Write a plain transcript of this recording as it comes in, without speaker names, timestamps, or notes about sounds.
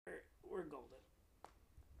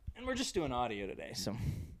And we're just doing audio today, so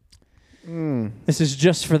this is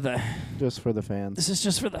just for the fans. This is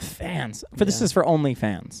just for the fans. This is for only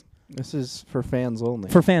fans. This is for fans only.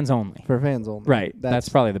 For fans only. For fans only. Right. That's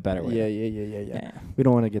probably the better way. Yeah. We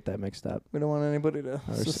don't want to get that mixed up. We don't want anybody to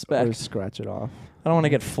Or suspect. or scratch it off. I don't want to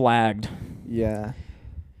get flagged. Yeah.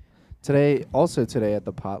 Today at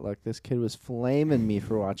the potluck, this kid was flaming me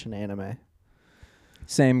for watching anime.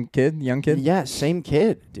 Same kid? Young kid? Yeah, same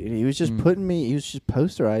kid, dude. He was just he was just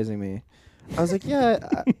posterizing me. I was like, yeah,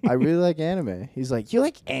 I really like anime. He's like, you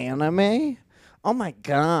like anime? Oh my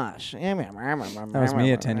gosh. That was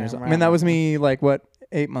me at 10 years old. I mean, that was me,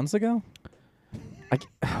 8 months ago?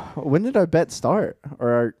 When did our bet start?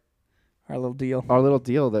 Or our little deal? Our little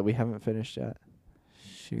deal that we haven't finished yet.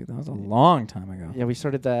 Shoot, that was a long time ago. Yeah, we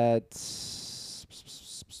started that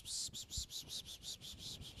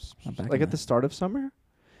at the start of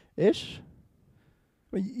summer-ish?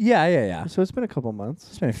 Yeah. So it's been a couple months.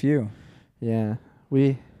 It's been a few. Yeah.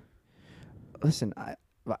 Listen,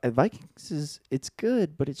 Vikings it's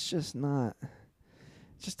good, but it's just not. It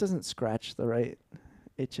just doesn't scratch the right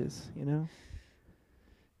itches, you know.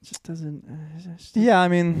 It just doesn't. Yeah, I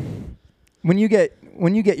mean, when you get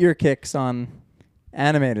your kicks on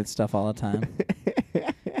animated stuff all the time,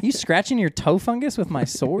 you scratching your toe fungus with my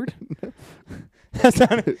sword? That's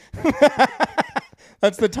not.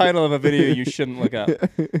 That's the title of a video you shouldn't look up.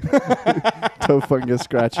 Toe fungus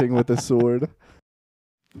scratching with a sword.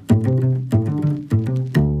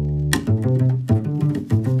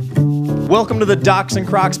 Welcome to the Docs and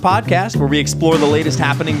Crocs podcast, where we explore the latest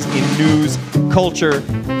happenings in news, culture,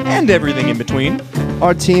 and everything in between.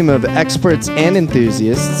 Our team of experts and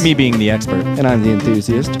enthusiasts, Me being the expert. and I'm the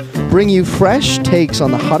enthusiast, bring you fresh takes on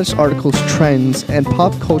the hottest articles, trends, and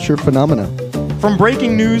pop culture phenomena. From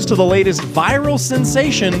breaking news to the latest viral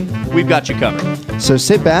sensation, we've got you covered. So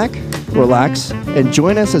sit back, relax, and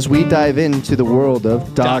join us as we dive into the world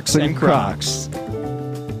of Docs and Crocs.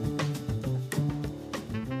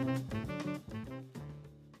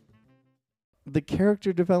 The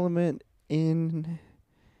character development in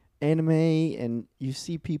anime, and you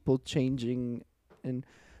see people changing, and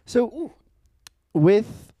so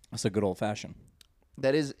with That's a good old fashioned.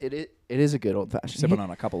 that is it is a good old fashioned. Sipping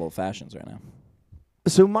on a couple old fashions right now.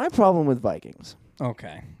 So my problem with Vikings.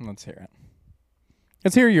 Okay, let's hear it.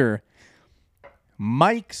 Let's hear your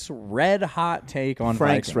Mike's red hot take on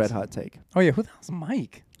Frank's Vikings. red hot take. Oh yeah, who the hell's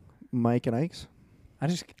Mike? Mike and Ike's. It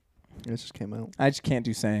just came out. I just can't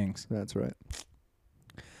do sayings. That's right.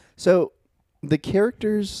 So the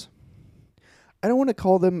characters, I don't want to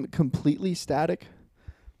call them completely static,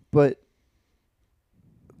 but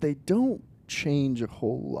they don't change a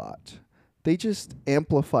whole lot. They just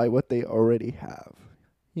amplify what they already have.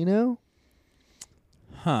 You know?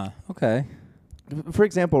 Huh. Okay. For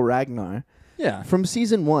example, Ragnar. Yeah. From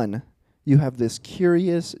season 1, you have this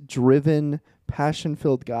curious, driven,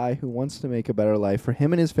 passion-filled guy who wants to make a better life for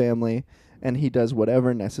him and his family, and he does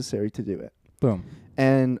whatever necessary to do it. Boom.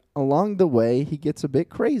 And along the way, he gets a bit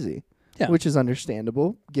crazy, Yeah. which is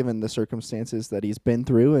understandable given the circumstances that he's been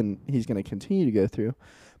through and he's going to continue to go through.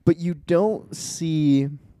 But you don't see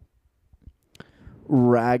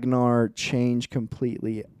Ragnar change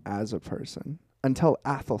completely as a person until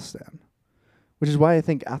Athelstan, which is why I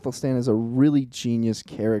think Athelstan is a really genius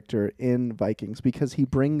character in Vikings, because he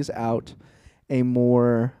brings out a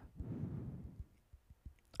more,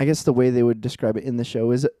 I guess the way they would describe it in the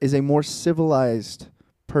show is a more civilized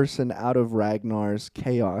person out of Ragnar's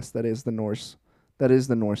chaos that is the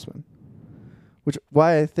Norseman. Which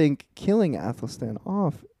why I think killing Athelstan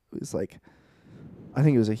off is I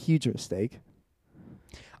think it was a huge mistake.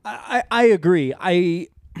 I agree. I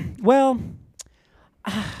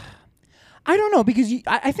don't know, because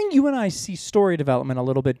I think you and I see story development a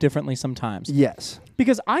little bit differently sometimes. Yes.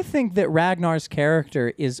 Because I think that Ragnar's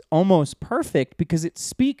character is almost perfect because it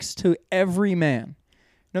speaks to every man.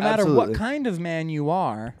 No matter Absolutely. what kind of man you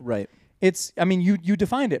are. Right. You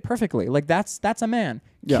defined it perfectly. That's a man.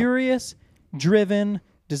 Yeah. Curious, driven,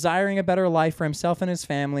 desiring a better life for himself and his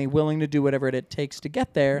family, willing to do whatever it takes to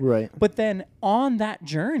get there. Right. But then on that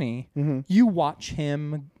journey, you watch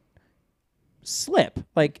him slip.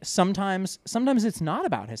 Sometimes it's not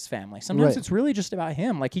about his family. Sometimes Right. it's really just about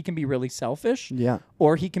him. He can be really selfish. Yeah.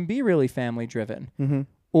 Or he can be really family driven. Mm-hmm.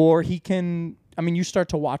 Or he can, you start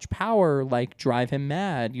to watch power drive him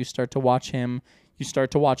mad. You start to watch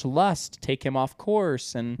lust take him off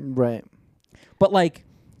course. Right. But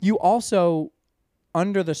you also,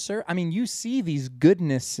 under the you see these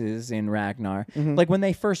goodnesses in Ragnar. Mm-hmm. When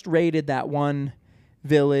they first raided that one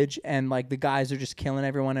village and the guys are just killing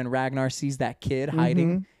everyone, and Ragnar sees that kid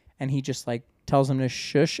hiding and he just tells him to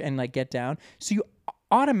shush and get down. So you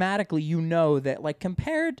automatically you know that, like,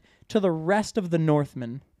 compared to the rest of the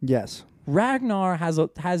Northmen, Yes. Ragnar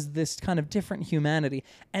has this kind of different humanity,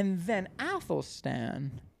 and then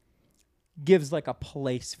Athelstan gives like a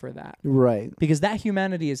place for that, Right. because that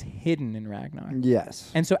humanity is hidden in Ragnar,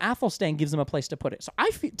 Yes. and so Athelstan gives him a place to put it. So I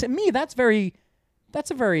feel, to me, that's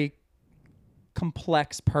a very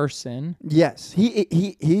complex person. Yes.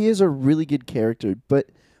 He is a really good character, but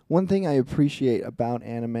one thing I appreciate about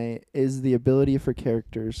anime is the ability for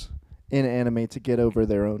characters in anime to get over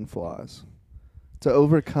their own flaws, to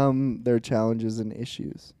overcome their challenges and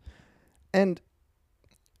issues. And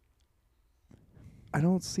I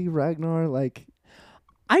don't see Ragnar like...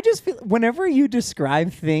 I just feel whenever you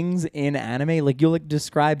describe things in anime, like you'll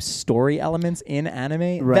describe story elements in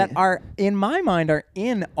anime that are, in my mind, are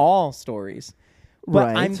in all stories.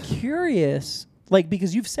 But I'm curious, like,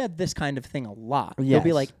 because you've said this kind of thing a lot. Yes. You'll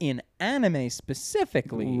be like, in anime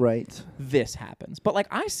specifically, this happens. But like,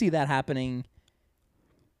 I see that happening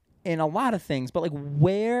in a lot of things. But like,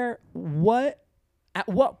 at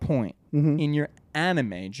what point in your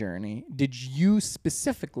anime journey did you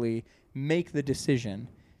specifically make the decision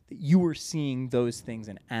that you were seeing those things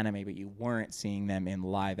in anime, but you weren't seeing them in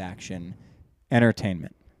live action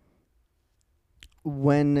entertainment?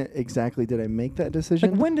 When exactly did I make that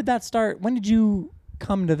decision? Like, when did that start? When did you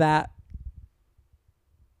come to that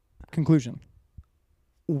conclusion?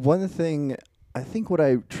 One thing, I think what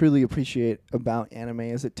I truly appreciate about anime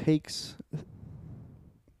is it takes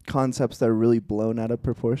concepts that are really blown out of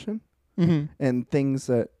proportion and things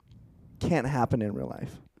that can't happen in real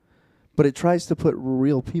life. But it tries to put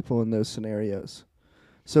real people in those scenarios.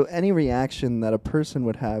 So any reaction that a person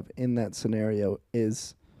would have in that scenario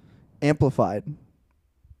is amplified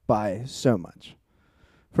by so much.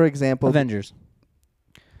 For example, Avengers.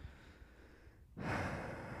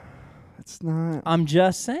 It's not... I'm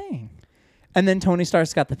just saying. And then Tony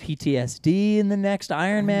Stark's got the PTSD in the next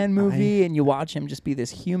Iron Man movie, and you watch him just be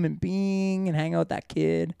this human being and hang out with that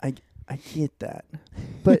kid. I get that.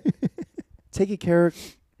 But take a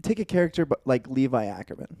character like Levi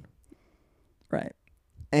Ackerman. Right.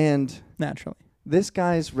 And naturally, this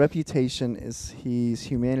guy's reputation is he's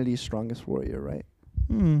humanity's strongest warrior, right?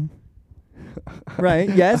 Right.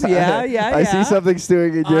 Yes. Yeah. I see something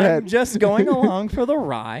stewing in your head. I'm just going along for the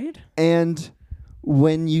ride. And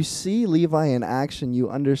when you see Levi in action, you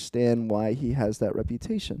understand why he has that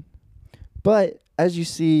reputation. But as you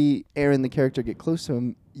see Aaron, the character, get close to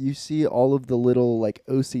him, you see all of the little like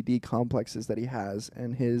OCD complexes that he has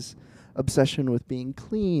and his obsession with being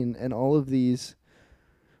clean and all of these,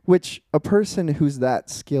 which a person who's that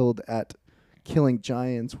skilled at killing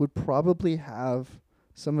giants would probably have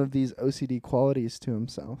some of these OCD qualities to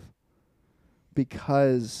himself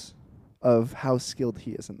because of how skilled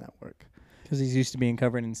he is in that work. Because he's used to being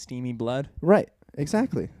covered in steamy blood. Right.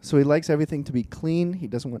 Exactly. So he likes everything to be clean. He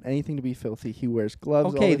doesn't want anything to be filthy. He wears gloves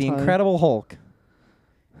all the time. Okay, the Incredible Hulk.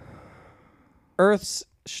 Earth's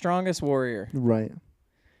strongest warrior. Right.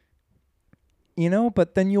 You know,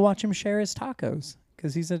 but then you watch him share his tacos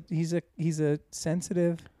because he's a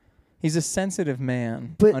sensitive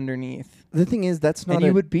man underneath. The thing is, that's not. And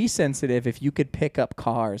you would be sensitive if you could pick up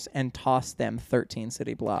cars and toss them 13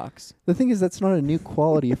 city blocks. The thing is, that's not a new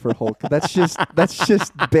quality for Hulk. That's just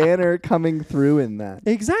Banner coming through in that.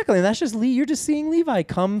 Exactly, and that's just you're just seeing Levi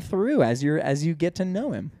come through as you get to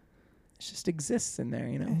know him. It just exists in there,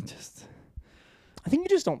 you know. I think you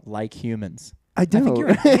just don't like humans. I don't. I think you're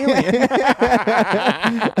an alien.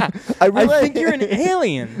 I think you're an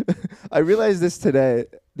alien. I realized this today.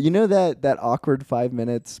 You know that awkward 5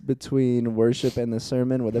 minutes between worship and the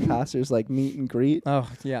sermon where the pastors like meet and greet? Oh,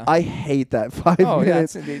 yeah. I hate that 5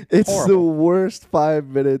 minutes. Yeah, it's horrible. the worst 5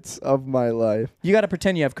 minutes of my life. You got to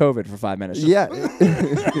pretend you have COVID for 5 minutes. Yeah.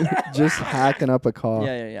 Just hacking up a cough.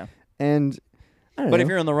 Yeah. And I don't but know. if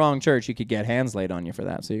you're in the wrong church, you could get hands laid on you for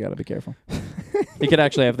that, so you got to be careful. You could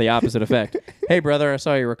actually have the opposite effect. Hey, brother, I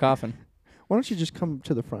saw you were coughing. Why don't you just come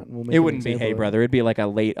to the front and we'll make it wouldn't be, hey, brother. It'd be like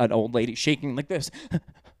an old lady shaking like this.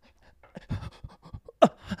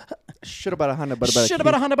 Shit about a Honda,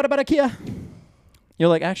 but about a Kia. You're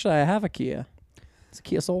like, actually, I have a Kia. It's a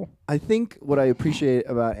Kia Soul. I think what I appreciate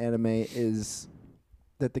about anime is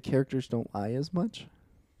that the characters don't lie as much.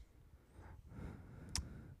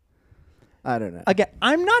 I don't know. Again,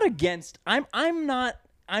 I'm not against. I'm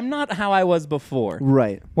not how I was before.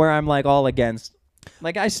 Right. Where I'm like all against.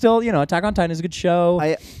 Like I still, Attack on Titan is a good show.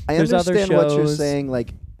 I understand what you're saying.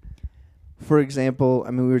 Like, for example,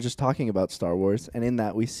 I mean, we were just talking about Star Wars, and in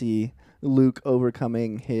that we see Luke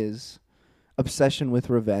overcoming his obsession with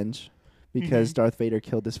revenge because Darth Vader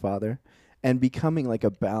killed his father, and becoming like a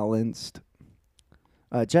balanced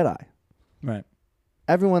Jedi. Right.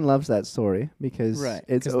 everyone loves that story because Right.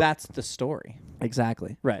 it's Because that's the story.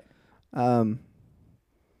 exactly. Right. Um,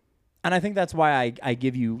 And I think that's why I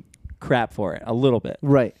give you crap for it a little bit.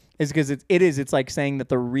 right. Is because it's like saying that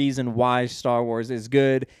the reason why Star Wars is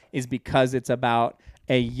good is because it's about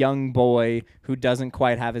a young boy who doesn't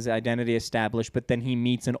quite have his identity established, but then he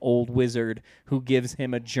meets an old wizard who gives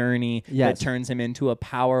him a journey Yes. that turns him into a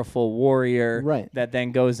powerful warrior Right. that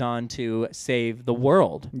then goes on to save the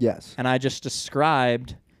world. Yes. And I just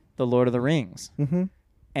described The Lord of the Rings Mm-hmm.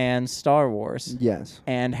 and Star Wars Yes.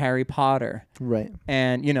 and Harry Potter. Right.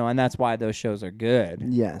 And, and that's why those shows are good.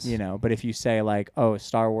 Yes. But if you say like, oh,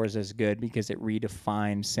 Star Wars is good because it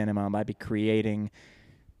redefined cinema by creating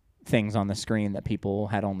things on the screen that people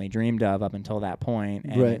had only dreamed of up until that point,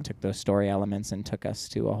 and Right. it took those story elements and took us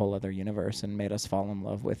to a whole other universe and made us fall in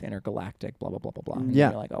love with intergalactic blah, blah, blah, blah, blah. And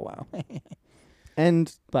Yeah. you're like, oh, wow.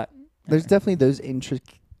 And But there's definitely those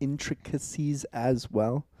intricacies as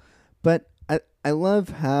well. But I love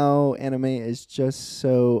how anime is just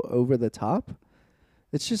so over the top.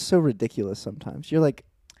 It's just so ridiculous sometimes. You're like,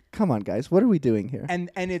 come on, guys, what are we doing here? And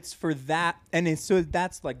it's for that, and it's so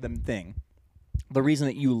that's like the thing. The reason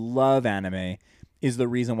that you love anime is the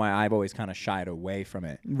reason why I've always kind of shied away from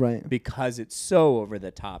it. Right. Because it's so over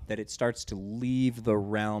the top that it starts to leave the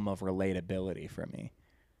realm of relatability for me.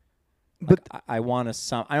 Like, But I want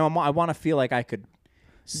to I want to feel like I could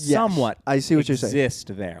somewhat I see what you're saying.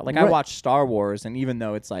 exist there. Like I Right. watch Star Wars, and even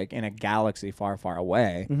though it's like in a galaxy far, far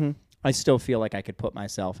away, Mm-hmm. I still feel like I could put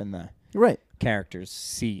myself in the Right. character's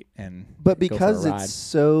seat and But go for a because ride. it's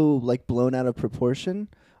so like blown out of proportion,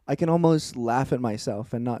 I can almost laugh at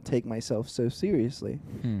myself and not take myself so seriously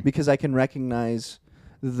because I can recognize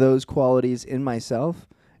those qualities in myself,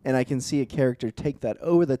 and I can see a character take that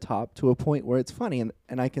over the top to a point where it's funny,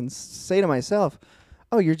 and I can say to myself,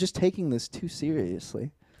 oh, you're just taking this too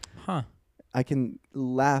seriously. Huh. I can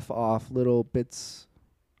laugh off little bits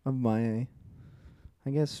of my, I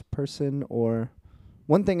guess, person. Or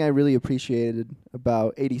one thing I really appreciated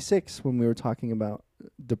about 86 when we were talking about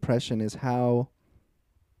depression is how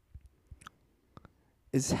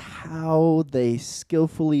they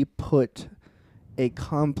skillfully put a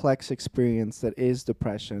complex experience that is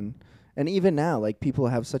depression. And even now, like, people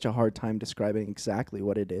have such a hard time describing exactly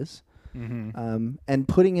what it is. Mm-hmm. And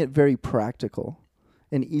putting it very practical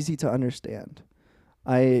and easy to understand.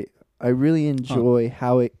 I really enjoy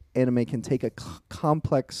how anime can take a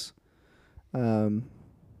complex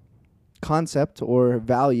concept or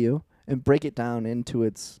value and break it down into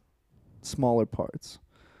its smaller parts.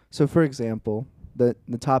 So, for example, the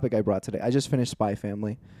topic I brought today, I just finished Spy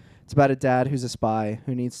Family. It's about a dad who's a spy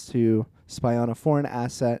who needs to spy on a foreign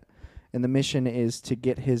asset, and the mission is to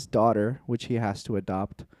get his daughter, which he has to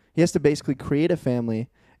adopt. He has to basically create a family,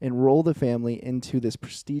 enroll the family into this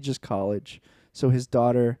prestigious college so his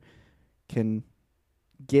daughter can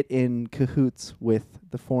get in cahoots with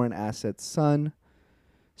the foreign asset's son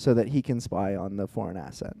so that he can spy on the foreign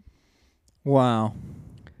asset. Wow.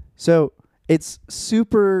 So it's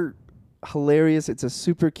super hilarious. It's a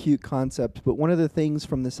super cute concept. But one of the things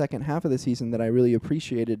from the second half of the season that I really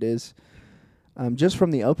appreciated is just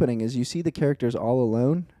from the opening is you see the characters all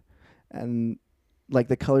alone, and like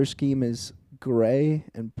the color scheme is gray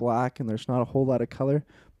and black, and there's not a whole lot of color.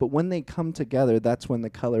 But when they come together, that's when the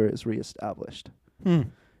color is reestablished.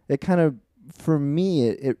 It kind of, for me,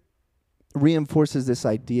 it reinforces this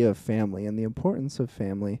idea of family and the importance of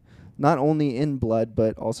family, not only in blood,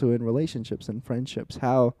 but also in relationships and friendships.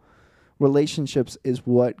 How relationships is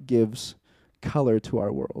what gives color to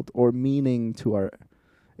our world or meaning to our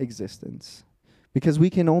existence. Because we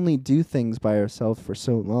can only do things by ourselves for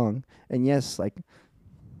so long. And yes, like,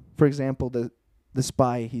 for example, the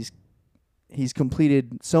spy, he's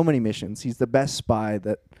completed so many missions. He's the best spy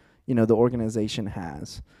that, the organization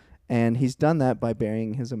has. And he's done that by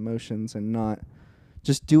burying his emotions and not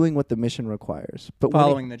just doing what the mission requires. But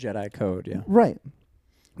Following the Jedi code, yeah. Right.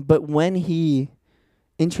 But when he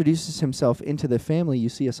introduces himself into the family, you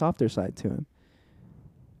see a softer side to him.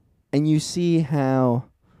 And you see how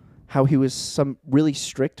he was really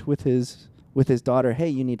strict with his daughter. Hey,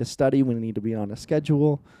 you need to study. We need to be on a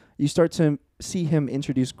schedule. You start to see him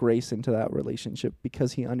introduce grace into that relationship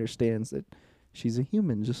because he understands that she's a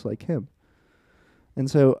human just like him. And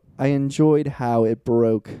so I enjoyed how it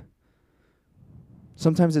broke.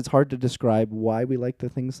 Sometimes it's hard to describe why we like the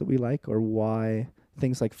things that we like or why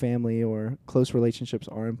things like family or close relationships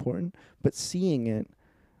are important. But seeing it,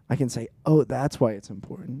 I can say, oh, that's why it's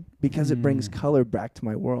important. Because it brings color back to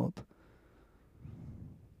my world.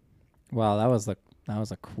 Wow, that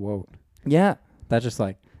was a quote. Yeah. That just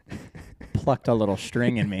like plucked a little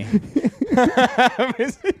string in me.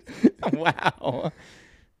 Wow.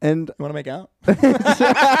 And You want to make out?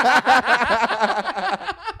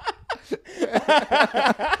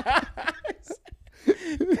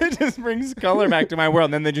 It just brings color back to my world.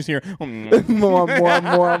 And then they just hear, more.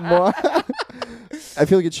 I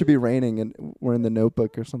feel like it should be raining and we're in The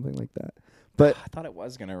Notebook or something like that. But I thought it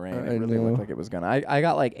was going to rain. I It really know. looked like it was going to. I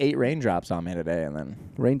got like 8 raindrops on me today and then.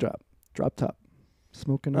 raindrop, drop top,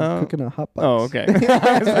 smoking, Oh. cooking a hot box. Oh, okay.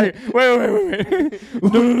 I was like, wait.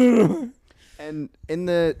 No. And in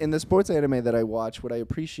the sports anime that I watch, what I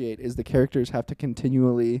appreciate is the characters have to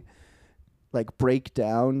continually like break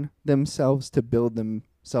down themselves to build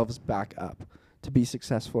themselves back up to be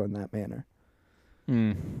successful in that manner.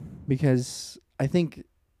 Because I think,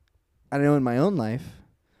 I know in my own life,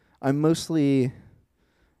 I'm mostly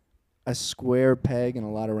a square peg in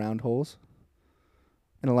a lot of round holes.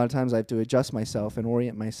 And a lot of times I have to adjust myself and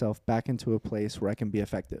orient myself back into a place where I can be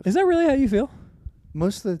effective. Is that really how you feel?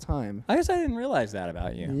 Most of the time. I guess I didn't realize that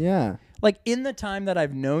about you. Yeah. Like in the time that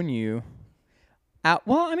I've known you,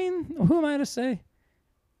 well, I mean, who am I to say?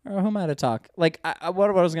 Or who am I to talk? Like, what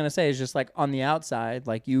I was going to say is just like on the outside,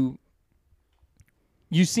 like you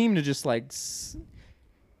seem to just like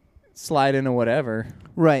slide into whatever.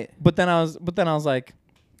 Right. But then I was like,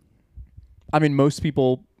 I mean, most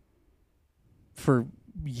people for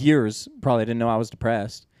years probably didn't know I was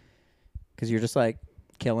depressed because you're just like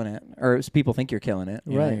killing it, or people think you're killing it.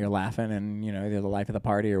 You know, you're laughing and you're the life of the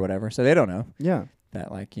party or whatever. So they don't know. Yeah.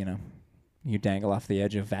 That like you dangle off the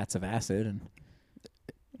edge of vats of acid and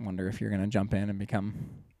wonder if you're gonna jump in and become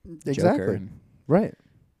Joker. And right.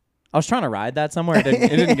 I was trying to ride that somewhere. It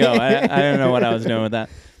didn't go. I didn't know what I was doing with that.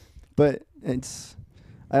 But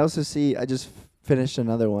I also see, I just finished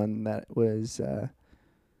another one that was,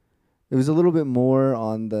 it was a little bit more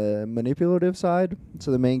on the manipulative side.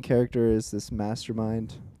 So the main character is this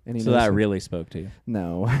mastermind. And he So that really spoke to you.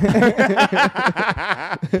 No.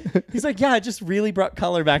 He's like, yeah, it just really brought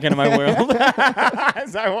color back into my world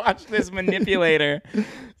as I watched this manipulator.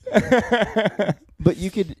 But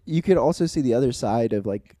you could also see the other side of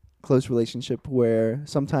like close relationship, where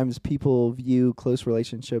sometimes people view close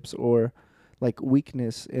relationships or like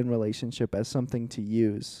weakness in relationship as something to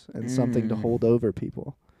use and something to hold over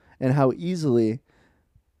people, and how easily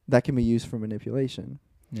that can be used for manipulation.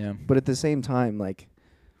 Yeah. But at the same time, like,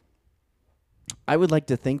 I would like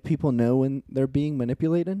to think people know when they're being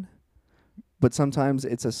manipulated, but sometimes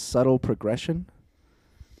it's a subtle progression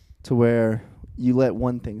to where you let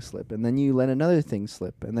one thing slip, and then you let another thing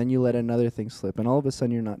slip, and then you let another thing slip, and all of a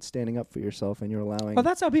sudden you're not standing up for yourself and you're allowing... Well,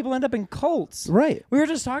 that's how people end up in cults. Right. We were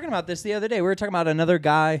just talking about this the other day. We were talking about another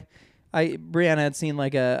guy. Brianna had seen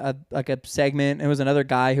like a segment. It was another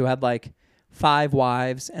guy who had like 5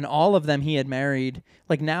 wives, and all of them he had married.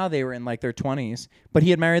 Like now they were in like their 20s, but he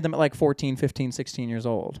had married them at like 14, 15, 16 years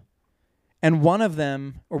old. And one of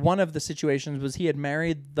them, or one of the situations, was he had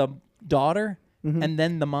married the daughter and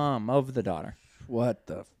then the mom of the daughter. What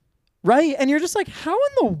the... Right? And you're just like, how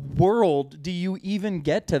in the world do you even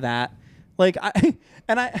get to that? Like, I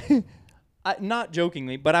not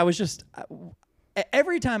jokingly, but I was just...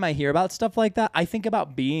 every time I hear about stuff like that, I think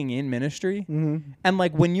about being in ministry. And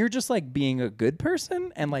like when you're just like being a good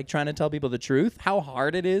person and like trying to tell people the truth, how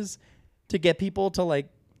hard it is to get people to like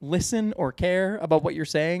listen or care about what you're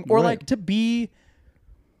saying, or like to be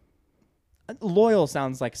loyal.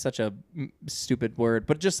 Sounds like such a stupid word,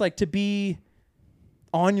 but just like to be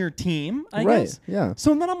on your team, I guess. Yeah.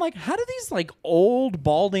 So then I'm like, how do these like old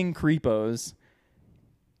balding creepos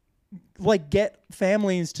like get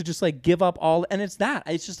families to just like give up all? And it's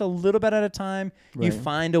just a little bit at a time. You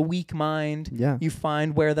find a weak mind. Yeah. You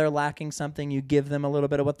find where they're lacking something. You give them a little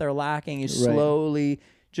bit of what they're lacking. You slowly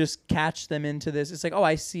just catch them into this. It's like, oh,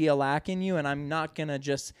 I see a lack in you, and I'm not gonna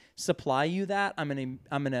just supply you that. I'm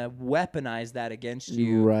gonna weaponize that against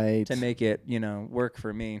you to make it, work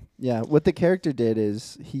for me. Yeah. What the character did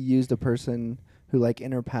is he used a person who like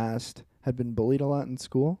in her past had been bullied a lot in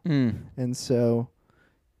school. And so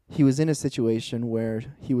he was in a situation where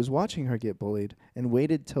he was watching her get bullied and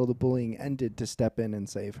waited till the bullying ended to step in and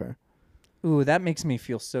save her. Ooh, that makes me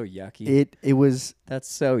feel so yucky.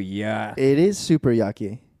 That's so yuck. It is super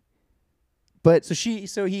yucky. But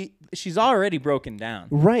she's already broken down.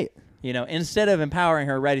 Right. Instead of empowering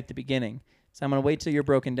her right at the beginning. So I'm going to wait till you're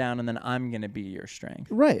broken down, and then I'm going to be your strength.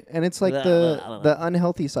 Right. And it's like the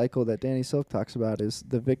unhealthy cycle that Danny Silk talks about is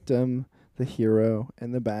the victim, the hero,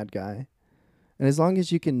 and the bad guy. And as long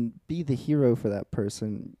as you can be the hero for that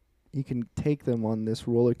person, you can take them on this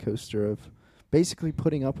roller coaster of basically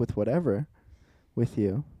putting up with whatever with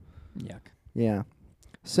you. Yuck. Yeah.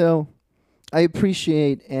 So I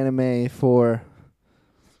appreciate anime for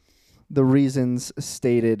the reasons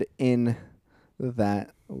stated in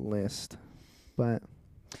that list, but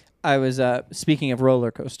I was speaking of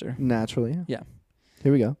roller coaster. naturally, Yeah.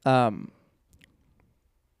 Here we go.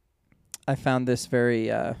 I found this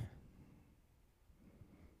very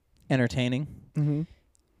entertaining. Mm-hmm.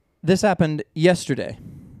 This happened yesterday.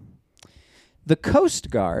 The Coast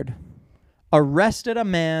Guard arrested a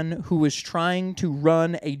man who was trying to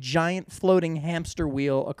run a giant floating hamster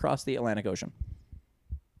wheel across the Atlantic Ocean.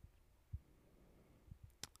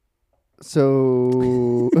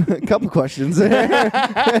 So, a couple questions.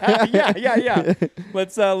 yeah.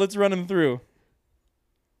 Let's run them through.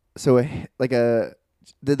 So, did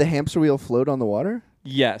the hamster wheel float on the water?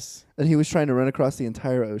 Yes. And he was trying to run across the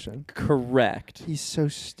entire ocean. Correct. He's so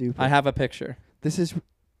stupid. I have a picture. This is.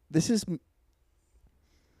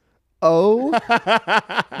 Oh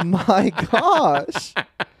my gosh!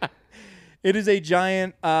 It is a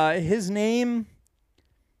giant. His name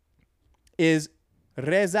is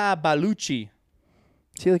Reza Baluchi.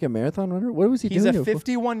 Is he like a marathon runner? What was he He's doing? a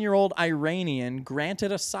 51-year-old Iranian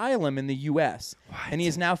granted asylum in the U.S. And he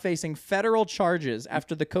is now facing federal charges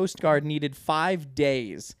after the Coast Guard needed 5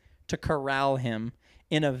 days to corral him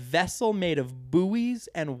in a vessel made of buoys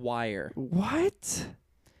and wire. What?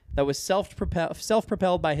 That was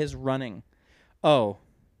self-propelled by his running. Oh.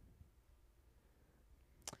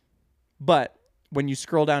 But when you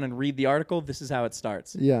scroll down and read the article, this is how it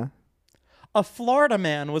starts. Yeah. A Florida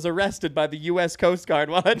man was arrested by the U.S. Coast Guard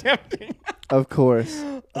while attempting. Of course.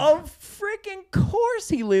 Of freaking course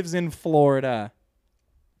he lives in Florida.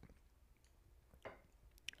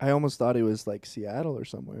 I almost thought it was like Seattle or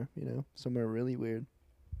somewhere, somewhere really weird.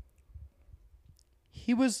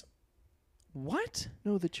 He was... What?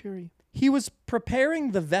 No, the cherry. He was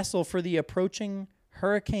preparing the vessel for the approaching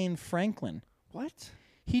Hurricane Franklin. What?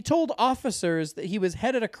 He told officers that he was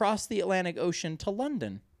headed across the Atlantic Ocean to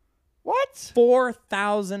London. What?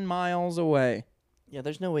 4,000 miles away. Yeah,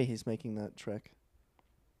 there's no way he's making that trek.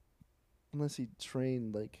 Unless he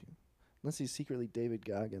trained, unless he's secretly David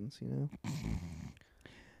Goggins,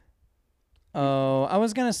 Oh, I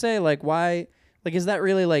was going to say, why... is that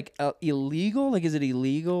really, illegal? is it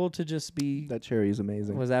illegal to just be... That cherry is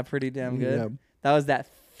amazing. Was that pretty damn good? Yeah. That was that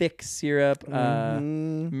thick syrup,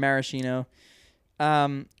 maraschino.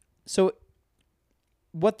 So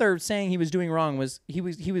what they're saying he was doing wrong was he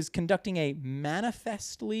was conducting a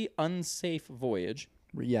manifestly unsafe voyage.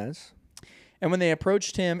 Yes. And when they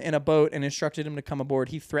approached him in a boat and instructed him to come aboard,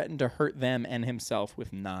 he threatened to hurt them and himself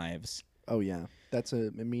with knives. Oh, yeah. That's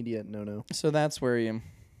an immediate no-no. So that's where you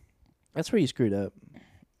screwed up.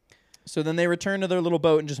 So then they returned to their little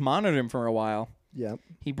boat and just monitored him for a while. Yeah.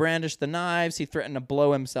 He brandished the knives. He threatened to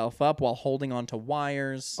blow himself up while holding onto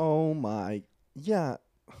wires. Oh, my. Yeah.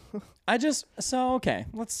 Okay,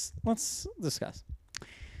 let's discuss.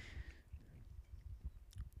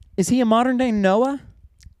 Is he a modern day Noah?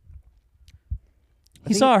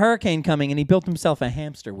 He saw a hurricane coming and he built himself a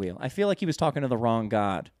hamster wheel. I feel like he was talking to the wrong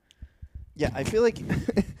god. Yeah, I feel like he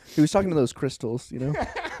was talking to those crystals, He's one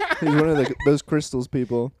of those crystals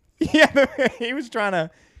people. Yeah, he was trying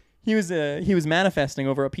to. He was manifesting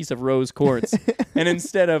over a piece of rose quartz, and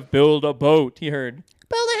instead of build a boat, he heard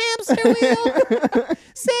build a hamster wheel.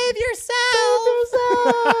 Save yourself.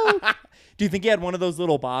 Do you think he had one of those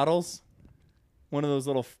little bottles? One of those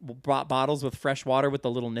little bottles with fresh water with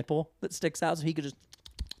the little nipple that sticks out, so he could just,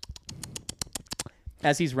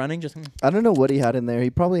 as he's running, just. I don't know what he had in there. He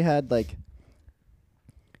probably had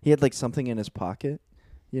something in his pocket.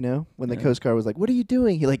 When the Coast Guard was like, "What are you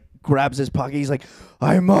doing?" He grabs his pocket. He's like,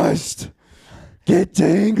 "I must get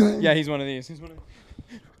dangling." Yeah, he's one of these.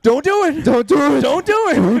 Don't do it. Don't do it. Don't do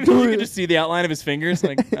it. Don't do You it. can just see the outline of his fingers.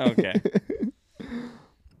 Okay.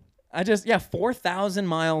 4,000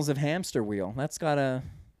 miles of hamster wheel. That's gotta.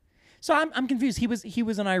 So I'm confused. He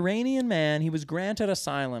was an Iranian man. He was granted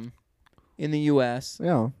asylum in the U.S.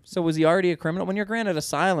 Yeah. So was he already a criminal? When you're granted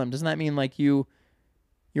asylum, doesn't that mean you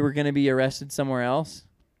were going to be arrested somewhere else,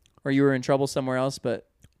 or you were in trouble somewhere else, but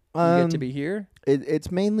you get to be here? It's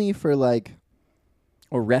mainly for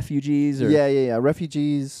or refugees, or yeah,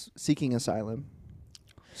 refugees seeking asylum.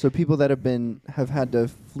 So people that have had to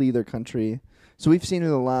flee their country. So we've seen it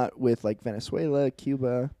a lot with Venezuela,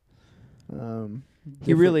 Cuba.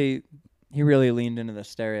 He really leaned into the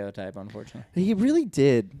stereotype, unfortunately. He really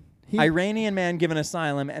did. Iranian man given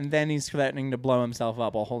asylum, and then he's threatening to blow himself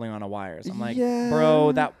up while holding on to wires. I'm like, yeah.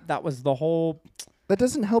 Bro, that was the whole. That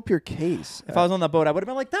doesn't help your case. If I was on the boat, I would have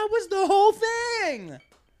been like, that was the whole thing.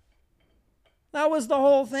 That was the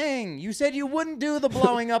whole thing. You said you wouldn't do the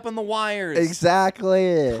blowing up in the wires.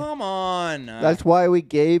 Exactly. Come on. That's why we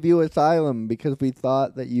gave you asylum, because we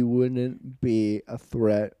thought that you wouldn't be a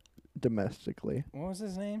threat domestically. What was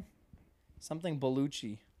his name? Something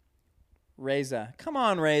Bellucci. Reza. Come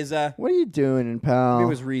on, Reza. What are you doing, pal? Maybe it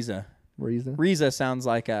was Reza. Reza? Reza sounds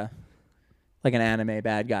like an anime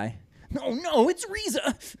bad guy. No, it's Reza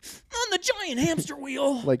on the giant hamster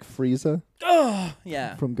wheel. Like Frieza? Oh,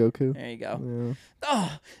 yeah. From Goku? There you go. Yeah.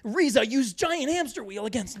 Oh, Reza used giant hamster wheel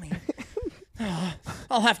against me. Oh,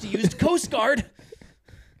 I'll have to use Coast Guard.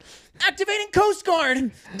 Activating Coast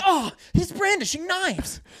Guard. Oh, he's brandishing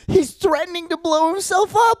knives. He's threatening to blow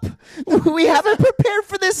himself up. We haven't prepared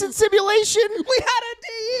for this in simulation. We had a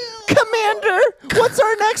deal. Commander, what's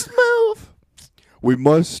our next move? We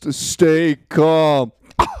must stay calm.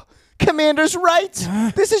 Commander's right.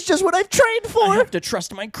 This is just what I've trained for. I have to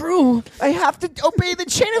trust my crew. I have to obey the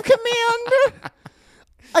chain of command.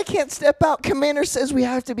 I can't step out. Commander says we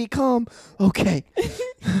have to be calm. Okay.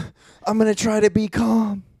 I'm going to try to be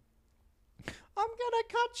calm. I'm going to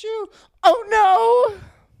cut you. Oh, no.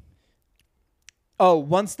 Oh,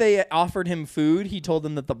 once they offered him food, he told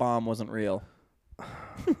them that the bomb wasn't real.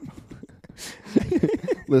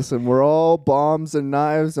 Listen, we're all bombs and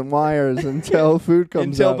knives and wires until food comes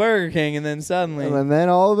Until up. Burger King, and then suddenly. And then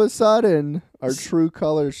all of a sudden, our true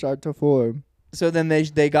colors start to form. So then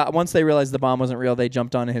they got, once they realized the bomb wasn't real, they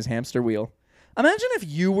jumped onto his hamster wheel. Imagine if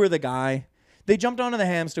you were the guy. They jumped onto the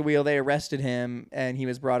hamster wheel, they arrested him, and he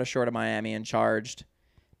was brought ashore to Miami and charged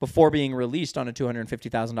before being released on a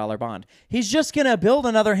 $250,000 bond. He's just going to build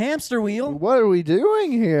another hamster wheel. What are we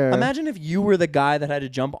doing here? Imagine if you were the guy that had to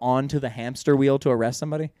jump onto the hamster wheel to arrest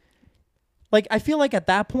somebody. Like, I feel like at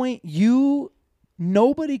that point,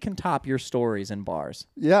 nobody can top your stories in bars.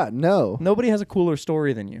 Yeah, no. Nobody has a cooler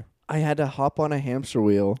story than you. I had to hop on a hamster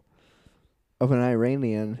wheel of an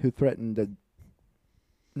Iranian who threatened to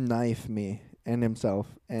knife me and himself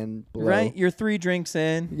and blow. Right? You're 3 drinks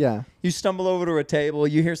in. Yeah. You stumble over to a table.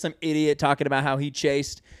 You hear some idiot talking about how he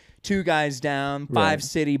chased 2 guys down, 5 Right.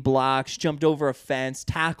 city blocks, jumped over a fence,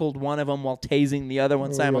 tackled one of them while tasing the other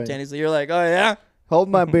one simultaneously. You're like, oh, yeah? Hold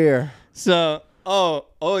my beer. So,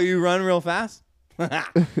 you run real fast?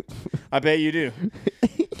 I bet you do.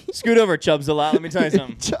 Scoot over, Chubbs a lot. Let me tell you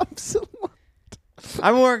something. Chubbs a lot.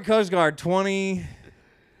 I've been working Coast Guard 20,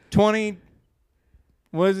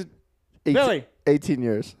 what is it? 18, Billy. 18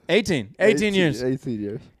 years. 18 years. 18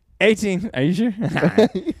 years. 18. Are you sure?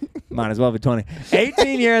 Might as well be 20.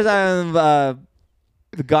 18 years I've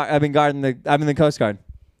been guarding I'm in the Coast Guard.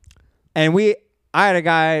 And I had a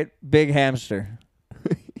guy, big hamster.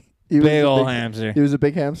 Big old hamster. He was a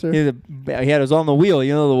big hamster? He was on the wheel.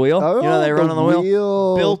 You know the wheel? Oh, you know they run on the wheel?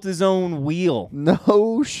 wheel. Built his own wheel.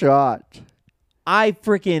 No shot. I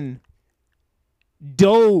freaking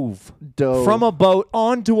dove from a boat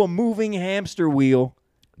onto a moving hamster wheel.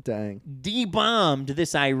 Dang. De-bombed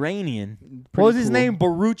this Iranian. Pretty What was his cool. name?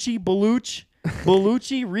 Baluchi?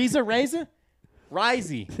 Reza?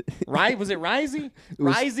 Rizy. Was it Rizy?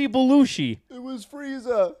 Rizy Belushi. It was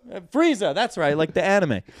Frieza. Frieza, that's right, like the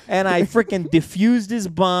anime. And I freaking diffused his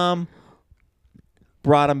bomb,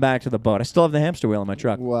 brought him back to the boat. I still have the hamster wheel in my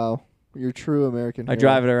truck. Wow. You're true American I hero.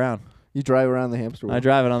 drive it around. You drive around the hamster wheel. I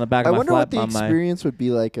drive it on the back of my wonder what flat the on my experience would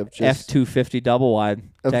be like of just F-250 double wide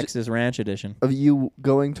Of Texas Ranch edition. of you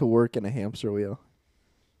going to work in a hamster wheel.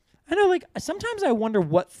 I know, like, sometimes I wonder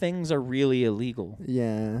what things are really illegal.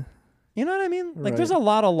 Yeah. You know what I mean? Like, Right. there's a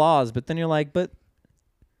lot of laws, but then you're like, like,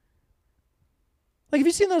 have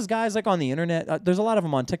you seen those guys, like, on the internet? There's a lot of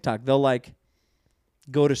them on TikTok. They'll, like,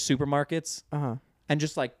 go to supermarkets Uh-huh. and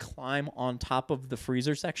just, like, climb on top of the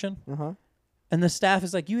freezer section. Uh-huh. And the staff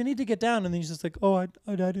is like, you need to get down. And then he's just like, oh, I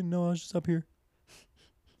didn't know. I was just up here.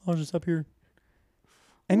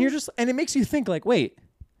 And and it makes you think, like, wait.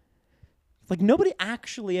 Like, nobody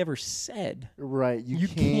actually ever said Right. you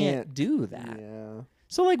can't do that. Yeah.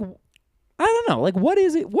 So, like, I don't know. Like, what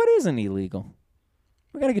is it? What isn't illegal?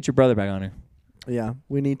 We got to get your brother back on here. Yeah.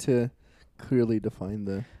 We need to clearly define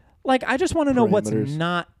the Like, I just want to know what's Parameters.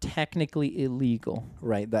 not technically illegal.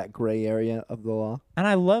 that gray area of the law. And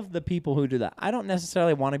I love the people who do that. I don't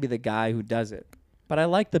necessarily want to be the guy who does it, but I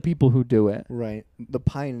like the people who do it. Right. The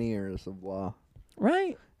pioneers of law.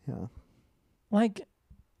 Right? Yeah. Like,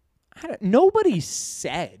 nobody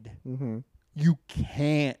said Mm-hmm. you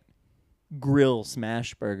can't grill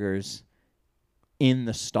smash burgers in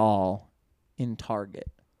the stall in Target.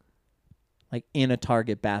 Like, in a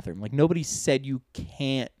Target bathroom. Like, nobody said you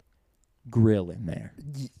can't grill in there.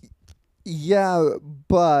 Yeah,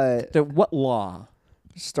 but What law?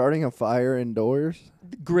 starting a fire indoors?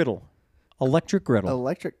 Griddle. Electric griddle.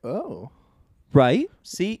 Electric. Oh. Right?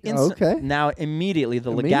 See? Okay. Now immediately the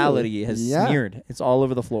Immediately. legality has Yeah. smeared. It's all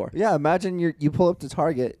over the floor. Yeah, imagine you pull up to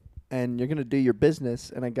Target and you're gonna do your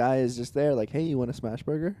business, and a guy is just there, like, "Hey, you want a smash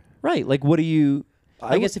burger?" Right. Like, what do you...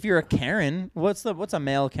 I would- guess if you're a Karen, what's a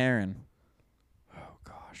male Karen? Oh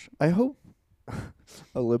gosh, I hope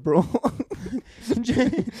a liberal.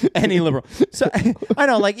 Any liberal. So I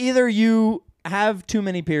know, like, either you have too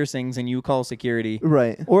many piercings and you call security,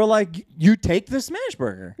 Right. or like you take the smash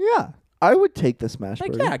burger. Yeah, I would take the smash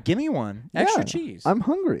Like, burger. yeah, give me one. Extra Yeah, cheese. I'm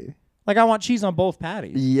hungry. Like, I want cheese on both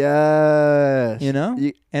patties. Yes. You know?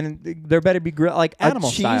 And there better be like animal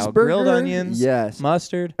style. Grilled cheeseburger? onions, Yes.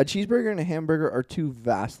 mustard. A cheeseburger and a hamburger are two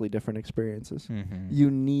vastly different experiences. Mm-hmm. You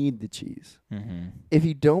need the cheese. Mm-hmm. If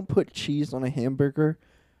you don't put cheese on a hamburger,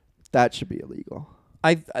 that should be illegal.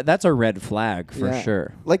 That's a red flag for Yeah.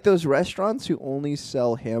 sure. Like those restaurants who only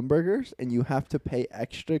sell hamburgers and you have to pay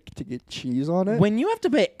extra to get cheese on it. When you have to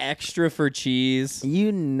pay extra for cheese,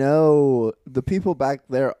 You know the people back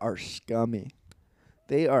there are scummy.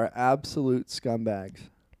 They are absolute scumbags.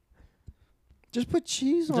 Just put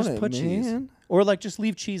cheese on just it, put cheese. man. Or like just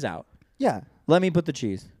leave cheese out. Yeah, Let me put the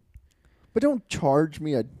cheese. but don't charge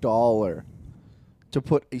me $1 to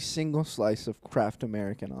put a single slice of Kraft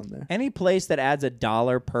American on there. Any place that adds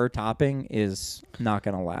 $1 per topping is not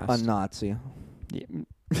going to last. A Nazi.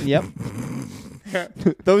 Yep.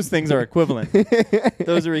 Those things are equivalent.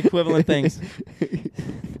 Those are equivalent things.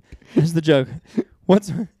 Here's the joke.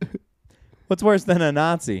 What's worse than a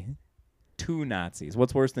Nazi? Two Nazis.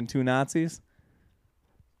 What's worse than two Nazis?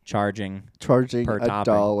 Charging Charging per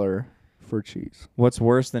topping. $1 for cheese. What's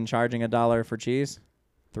worse than charging $1 for cheese?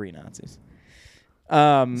 Three Nazis.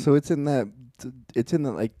 So it's in that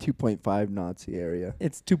like 2.5 Nazi area.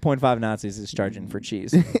 It's 2.5 Nazis is charging for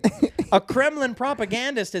cheese. A Kremlin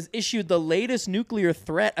propagandist has issued the latest nuclear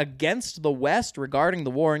threat against the West regarding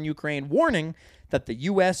the war in Ukraine, warning that the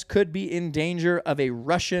U.S. could be in danger of a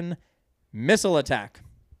Russian missile attack.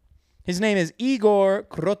 His name is Igor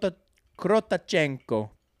Korotchenko.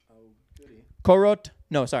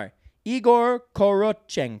 Igor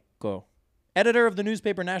Korotchenko. Editor of the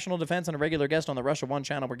newspaper National Defense and a regular guest on the Russia One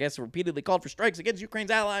channel, where guests have repeatedly called for strikes against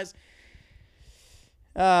Ukraine's allies.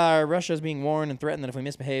 Russia is being warned and threatened that if we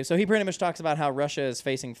misbehave. So he pretty much talks about how Russia is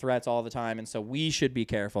facing threats all the time, and so we should be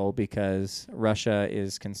careful because Russia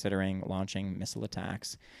is considering launching missile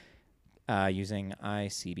attacks using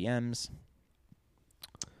ICBMs.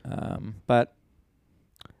 But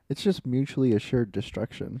It's just mutually assured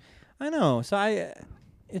destruction. I know. So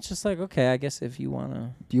it's just like, okay, I guess if you want to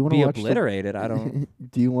Do you want be to watch obliterated, I don't.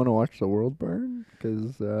 Do you want to watch the world burn?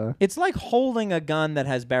 Because It's like holding a gun that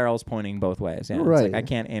has barrels pointing both ways. Yeah, Right. It's like I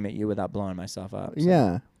can't aim at you without blowing myself up. So.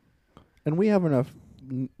 yeah, and we have enough.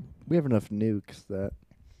 We have enough nukes that.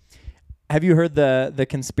 Have you heard the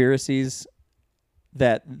conspiracies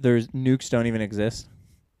that there's nukes don't even exist?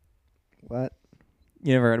 What?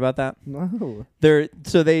 You never heard about that? No.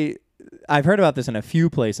 I've heard about this in a few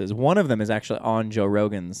places. One of them is actually on Joe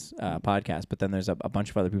Rogan's podcast, but then there's a bunch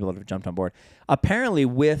of other people that have jumped on board. Apparently,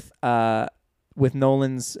 with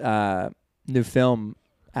Nolan's new film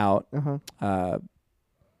out,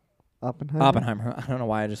 Oppenheimer. I don't know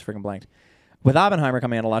why I just freaking blanked. With Oppenheimer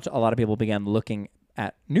coming out, a lot of people began looking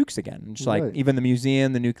at nukes again. Just like even the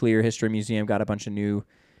museum, the Nuclear History Museum, got a bunch of new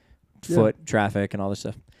foot traffic and all this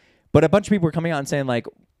stuff. But a bunch of people were coming out and saying, like,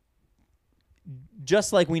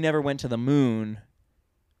 just like we never went to the moon,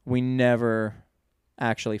 we never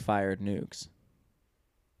actually fired nukes.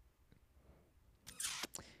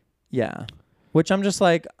 Yeah. Which I'm just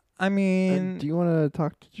like, I mean... do you want to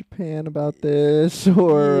talk to Japan about this?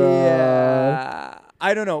 Or yeah.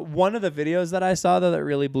 I don't know. One of the videos that I saw, though, that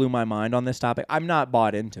really blew my mind on this topic, I'm not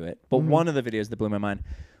bought into it, but one of the videos that blew my mind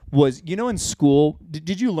was, you know, in school,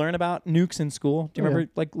 did you learn about nukes in school? Do you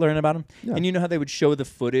remember like learning about them? Yeah. And you know how they would show the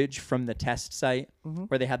footage from the test site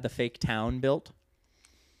where they had the fake town built?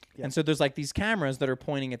 Yeah. And so there's like these cameras that are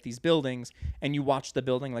pointing at these buildings, and you watch the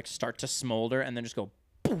building like start to smolder and then just go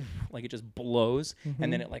poof, like it just blows,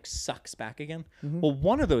 and then it like sucks back again. Well,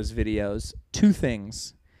 one of those videos, two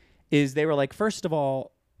things, is they were like, first of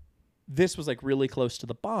all, this was like really close to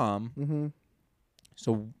the bomb.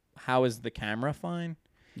 So how is the camera fine?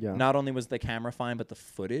 Yeah. Not only was the camera fine, but the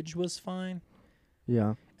footage was fine.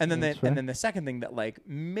 Yeah. And then the second thing that like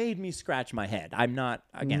made me scratch my head. I'm not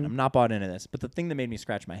bought into this, but the thing that made me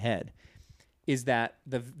scratch my head is that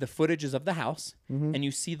the footage is of the house, and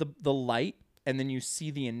you see the light, and then you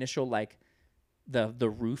see the initial like the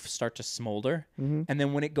roof start to smolder, and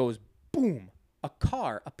then when it goes boom, a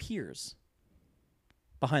car appears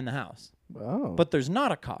behind the house. Oh. But there's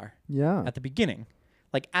not a car yeah. at the beginning.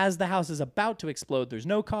 Like as the house is about to explode, there's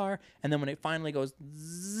no car, and then when it finally goes,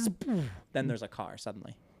 zzz, poof, then there's a car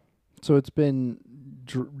suddenly. So it's been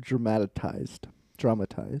dramatized. It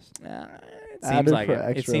seems like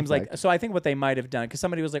it. It seems like so. I think what they might have done, because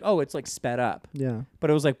somebody was like, "Oh, it's like sped up," Yeah. but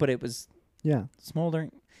it was like, but it was Yeah.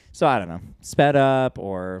 smoldering. So I don't know, sped up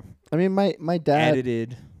or I mean, my dad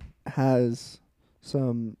edited. has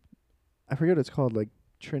some, I forget what it's called, like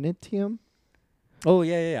Trinitium. Oh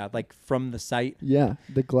yeah, like from the site. Yeah,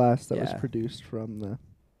 the glass that was Yeah. produced from the.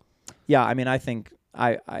 Yeah, I mean, I think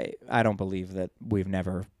I don't believe that we've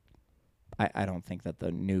never. I don't think that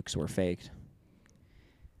the nukes were faked.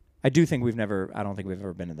 I do think we've never. I don't think we've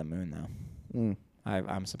ever been to the moon though.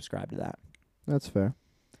 I'm subscribed to that. That's fair.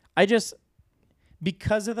 I just,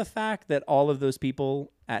 because of the fact that all of those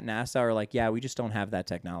people at NASA are like, yeah, we just don't have that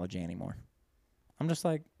technology anymore. I'm just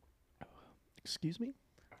like, Excuse me?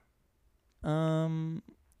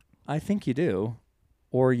 I think you do,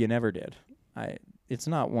 or you never did. It's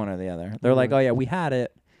not one or the other. They're like, oh yeah, we had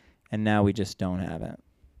it, and now we just don't have it.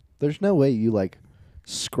 There's no way you like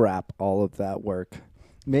scrap all of that work.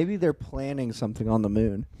 Maybe they're planning something on the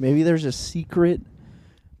moon. Maybe there's a secret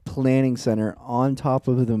planning center on top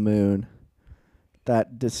of the moon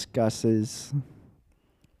that discusses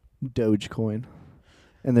Dogecoin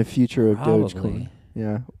and the future of Dogecoin.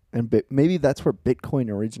 Yeah. And maybe that's where Bitcoin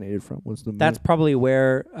originated from, was the moon. That's probably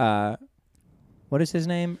where, what is his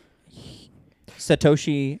name?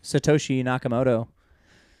 Satoshi Nakamoto,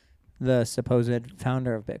 the supposed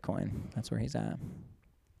founder of Bitcoin. That's where he's at.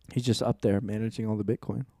 He's just up there managing all the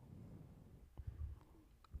Bitcoin.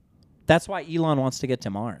 That's why Elon wants to get to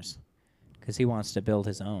Mars, because he wants to build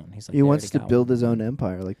his own. He's like, he wants to build his own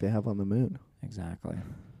empire like they have on the moon. Exactly.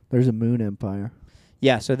 There's a moon empire.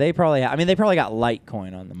 Yeah, so they probably they probably got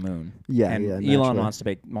Litecoin on the moon. Yeah, and yeah. Elon wants to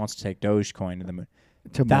take Dogecoin to the moon.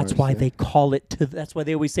 To that's Mars, why yeah. they call it to. That's why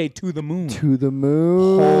they always say to the moon. To the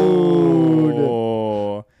moon.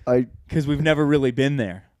 Oh, because we've never really been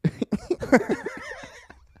there.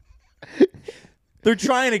 They're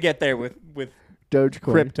trying to get there with Dogecoin.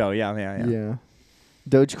 crypto. Yeah. Yeah.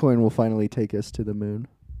 Dogecoin will finally take us to the moon.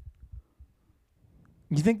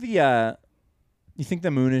 You think the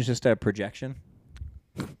moon is just a projection?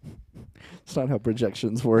 It's not how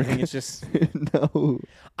projections work. I think it's just No.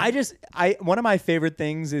 One of my favorite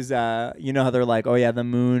things is you know how they're like, oh yeah, the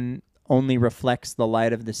moon only reflects the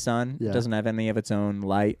light of the sun. Yeah. It doesn't have any of its own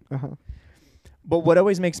light. Uh-huh. But what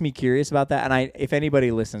always makes me curious about that, and if anybody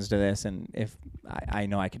listens to this, and if I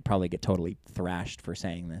know I could probably get totally thrashed for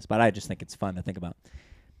saying this, but I just think it's fun to think about.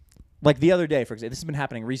 Like the other day, for example, this has been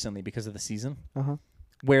happening recently because of the season,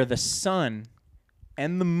 where the sun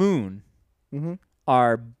and the moon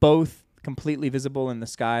are both completely visible in the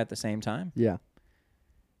sky at the same time. Yeah.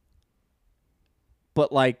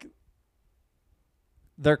 But like,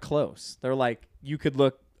 they're close. They're like, you could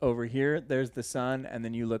look over here, there's the sun, and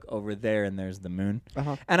then you look over there, and there's the moon.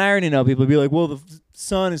 And I already know people be like, well, the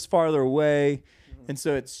sun is farther away, and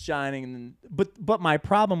so it's shining. And but my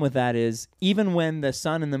problem with that is, even when the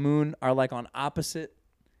sun and the moon are like on opposite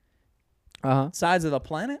sides of the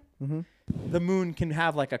planet, the moon can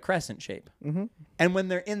have like a crescent shape. And when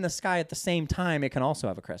they're in the sky at the same time, it can also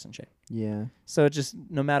have a crescent shape. Yeah. So it just,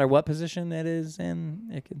 no matter what position it is in,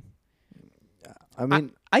 it could. I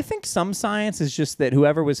mean, I think some science is just that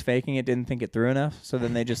whoever was faking it didn't think it through enough, so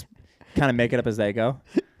then they just kind of make it up as they go.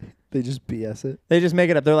 they just BS it. They just make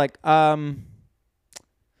it up. They're like,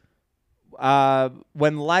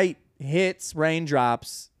 when light hits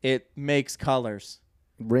raindrops, it makes colors.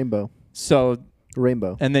 Rainbow. So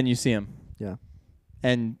Rainbow. and then you see them. Yeah.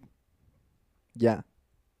 And yeah.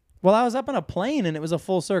 well, I was up on a plane and it was a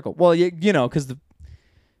full circle. Well, you know, because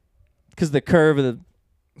the curve of the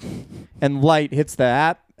and light hits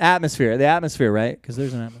the atmosphere, right? Because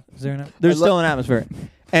there's an atmosphere. Is there an there's still an atmosphere.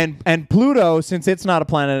 And Pluto, since it's not a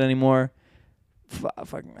planet anymore,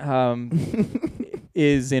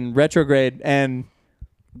 is in retrograde, and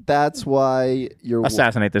that's why you're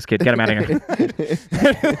assassinate this kid. Get him out of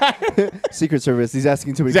here. Secret Service. He's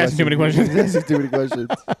asking too many questions. He's asking too many questions.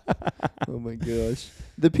 Oh my gosh.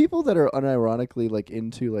 The people that are unironically like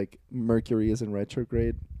into like Mercury is in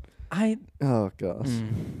retrograde. Oh gosh.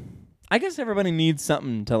 I guess everybody needs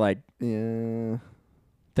something to like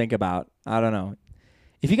think about. I don't know.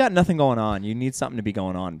 If you got nothing going on, you need something to be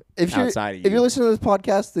going on outside of you. If you're listening to this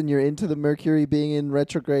podcast and you're into the Mercury being in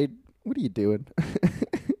retrograde, what are you doing?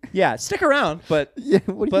 Yeah, stick around, but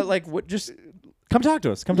just come talk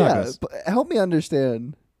to us. Come talk to us. But help me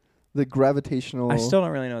understand the gravitational. I still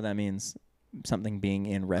don't really know what that means. Something being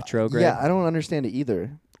in retrograde. Yeah, I don't understand it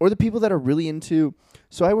either. Or the people that are really into.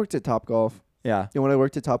 So I worked at Topgolf. Yeah. And when I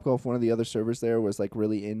worked at Topgolf, one of the other servers there was like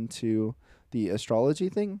really into the astrology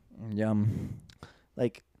thing. Yum.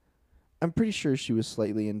 Like, I'm pretty sure she was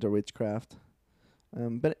slightly into witchcraft.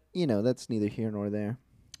 But, you know, that's neither here nor there.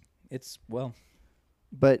 It's, well,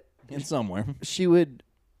 But it's somewhere. she would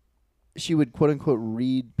quote unquote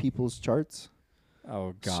read people's charts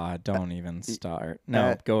Oh, God, don't even start.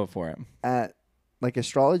 No, go for it. at like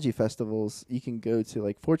astrology festivals. You can go to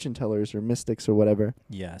like fortune tellers or mystics or whatever,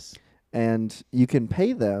 Yes. and you can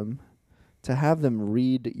pay them to have them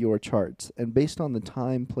read your charts. And based on the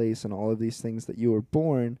time, place, and all of these things that you were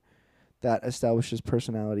born, that establishes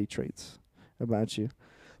personality traits about you.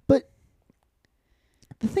 But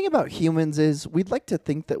the thing about humans is we'd like to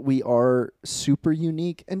think that we are super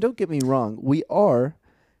unique. And don't get me wrong, we are.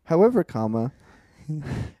 However,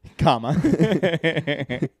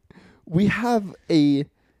 we have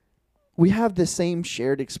the same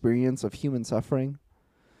shared experience of human suffering.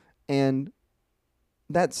 And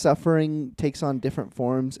that suffering takes on different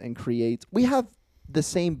forms and we have the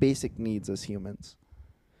same basic needs as humans.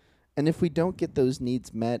 And if we don't get those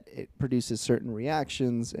needs met, it produces certain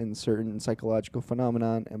reactions and certain psychological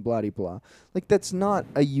phenomenon and blah, blah, blah. Like, that's not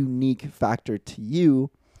a unique factor to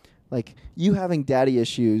you. Like, you having daddy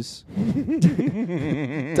issues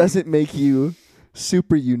doesn't make you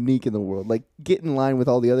super unique in the world. Like, get in line with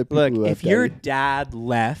all the other people who Look, have if your daddy. dad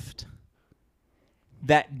left,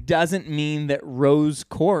 that doesn't mean that rose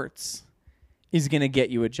quartz is going to get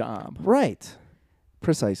you a job. Right.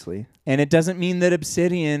 Precisely. And it doesn't mean that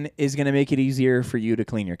obsidian is going to make it easier for you to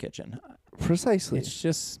clean your kitchen. Precisely. It's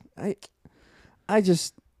just... I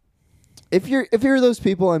just... If you're those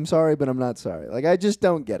people, I'm sorry, but I'm not sorry. Like, I just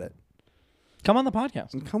don't get it. Come on the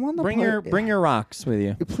podcast. Come on the Bring your rocks with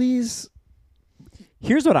you. Please.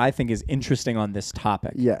 Here's what I think is interesting on this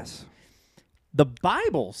topic. Yes. The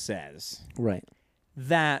Bible says Right.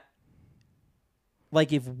 that,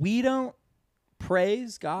 like, if we don't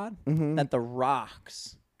praise God, Mm-hmm. that the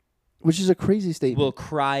rocks Which is a crazy statement. will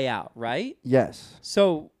cry out, right? Yes.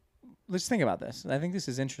 So let's think about this. I think this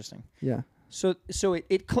is interesting. Yeah. So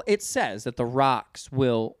it says that the rocks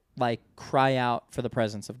will, like, cry out for the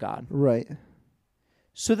presence of God. Right.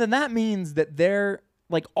 So then that means that they're,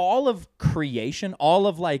 like, all of creation, all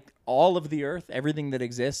of the earth, everything that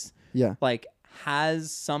exists, Yeah. like,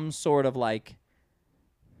 has some sort of, like,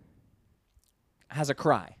 has a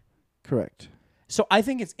cry. Correct. So I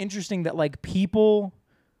think it's interesting that, like,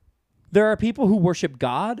 there are people who worship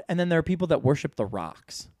God, and then there are people that worship the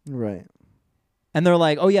rocks. Right. And they're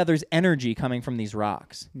like, oh, yeah, there's energy coming from these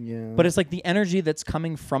rocks. Yeah. But it's like the energy that's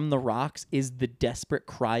coming from the rocks is the desperate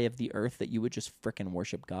cry of the earth that you would just frickin'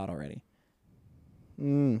 worship God already.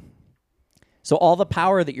 So all the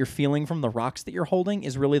power that you're feeling from the rocks that you're holding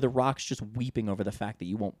is really the rocks just weeping over the fact that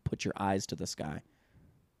you won't put your eyes to the sky.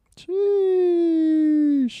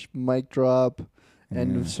 Sheesh. Mic drop.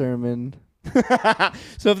 End of sermon.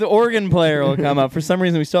 So if the organ player will come up, for some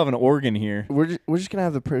reason we still have an organ here. We're just gonna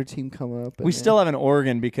have the pro team come up. We still have an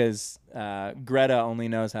organ because Greta only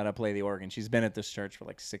knows how to play the organ. She's been at this church for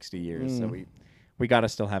like 60 years, so we got to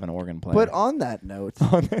still have an organ player. But on that note,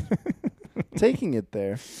 taking it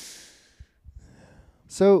there.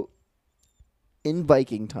 So, in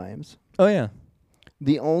Viking times, oh yeah,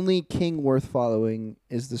 the only king worth following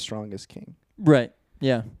is the strongest king. right,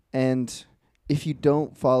 yeah. And if you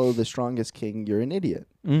don't follow the strongest king, you're an idiot.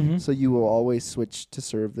 Mm-hmm. So you will always switch to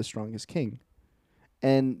serve the strongest king.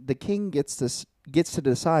 And the king gets to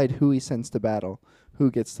decide who he sends to battle, who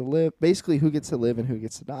gets to live, basically who gets to live and who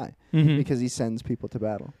gets to die, because he sends people to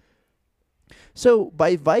battle. So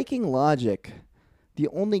by Viking logic, the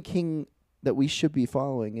only king that we should be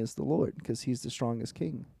following is the Lord, because he's the strongest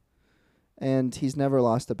king. And he's never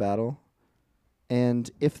lost a battle. And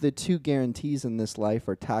if the two guarantees in this life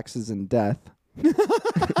are taxes and death,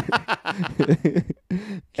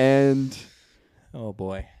 and Oh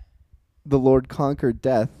boy, the Lord conquered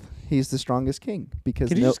death, he's the strongest king. Because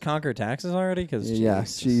could you just conquer taxes already? Because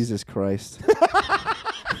Jesus Christ.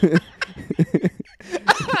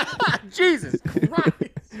 Jesus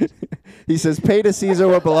Christ. He says, pay to Caesar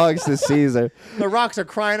what belongs to Caesar. The rocks are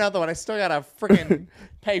crying out though, and I still gotta freaking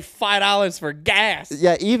pay $5 for gas.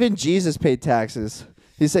 Yeah, even Jesus paid taxes.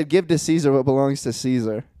 He said, give to Caesar what belongs to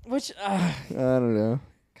Caesar. Which, I don't know.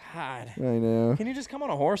 God. I know. Can you just come on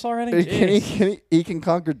a horse already? He can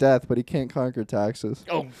conquer death, but he can't conquer taxes.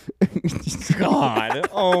 Oh, God.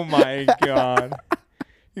 Oh, my God.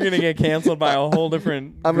 You're going to get canceled by a whole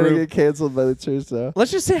different I'm group. going to get canceled by the church, though.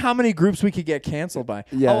 Let's just say how many groups we could get canceled by.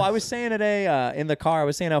 Yeah. Oh, I was saying today in the car, I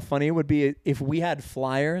was saying how funny it would be if we had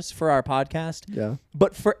flyers for our podcast, Yeah.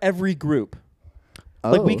 but for every group.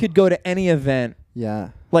 Oh. Like, we could go to any event Yeah.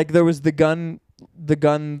 Like there was the gun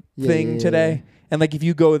thing today. And like if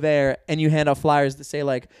you go there and you hand out flyers that say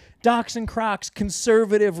like Docs and Crocs,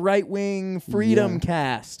 conservative right-wing freedom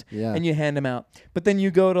cast. Yeah. And you hand them out. But then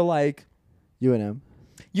you go to like UNM.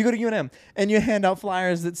 You go to UNM and you hand out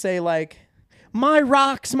flyers that say like my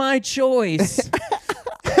rocks, my choice.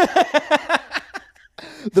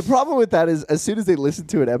 The problem with that is as soon as they listen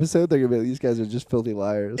to an episode, they're going to be like, these guys are just filthy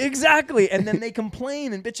liars. Exactly. And then they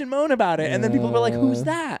complain and bitch and moan about it. And then people are like, who's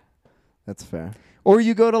that? That's fair. Or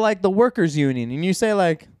you go to like the workers union and you say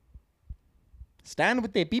like, stand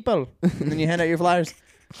with the people. And then you hand out your flyers.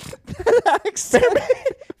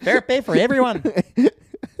 Fair pay for everyone.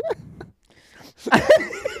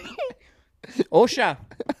 OSHA.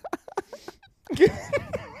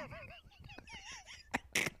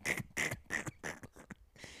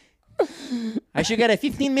 I should get a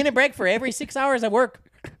 15-minute break for every 6 hours of work.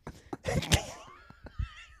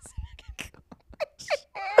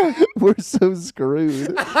 We're so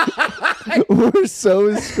screwed. We're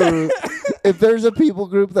so screwed. If there's a people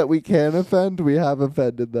group that we can offend, we have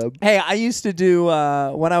offended them. Hey, I used to do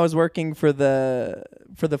when I was working for the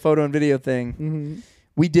photo and video thing. Mm-hmm.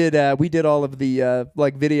 We did all of the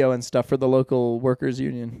like video and stuff for the local workers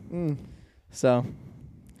union. So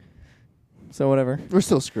whatever. We're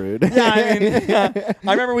still screwed. Yeah, I mean,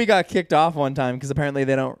 I remember we got kicked off one time because apparently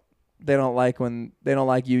they don't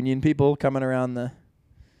like union people coming around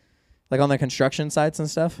like on the construction sites and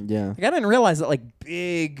stuff. Yeah. Like I didn't realize that like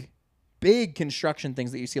big construction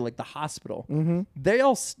things that you see like the hospital,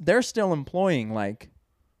 they're still employing like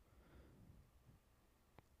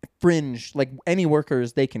fringe, like any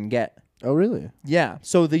workers they can get. Oh, really? Yeah.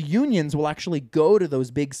 So the unions will actually go to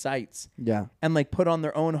those big sites. Yeah. And like put on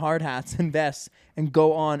their own hard hats and vests and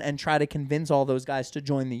go on and try to convince all those guys to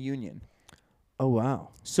join the union. Oh, wow.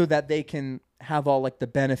 So that they can have all like the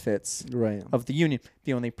benefits of the union.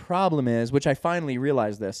 The only problem is, which I finally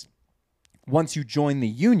realized this, once you join the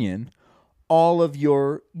union, all of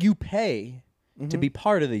you pay to be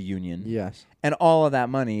part of the union. Yes. And all of that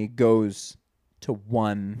money goes to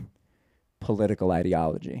one political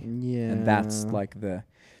ideology. Yeah. And that's like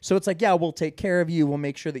so it's like, yeah, we'll take care of you. We'll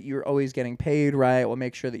make sure that you're always getting paid right. We'll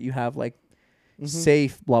make sure that you have like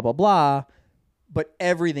safe, blah, blah, blah. But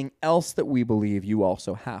everything else that we believe, you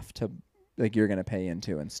also have to, like, you're going to pay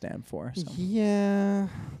into and stand for. So. Yeah.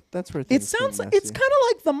 That's where it sounds like it's kind of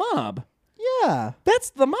like the mob. Yeah. That's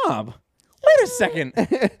the mob. Wait a second.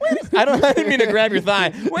 I didn't mean to grab your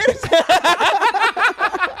thigh. Wait a second.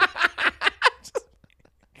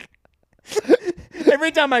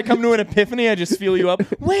 Every time I come to an epiphany, I just feel you up.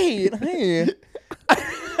 Wait, hey.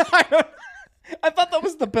 I thought that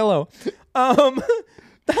was the pillow.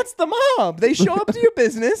 That's the mob. They show up to your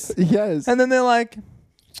business. Yes. And then they're like,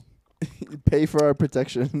 pay for our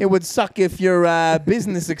protection. It would suck if your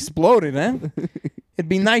business exploded, eh? It'd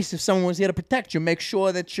be nice if someone was here to protect you, make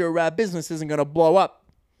sure that your business isn't going to blow up.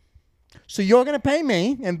 So you're going to pay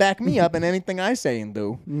me and back me up in anything I say and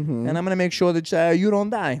do. And I'm going to make sure that you don't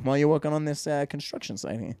die while you're working on this construction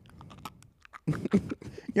site here.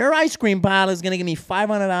 Your ice cream parlor is going to give me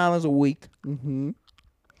 $500 a week. I'm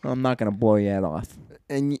not going to blow your head off.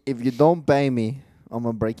 And if you don't pay me, I'm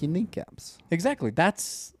going to break your kneecaps. Exactly.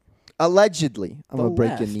 That's... Allegedly, I'm going to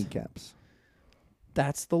break your kneecaps.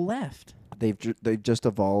 That's the left. They've just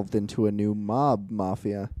evolved into a new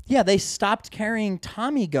mafia. Yeah, they stopped carrying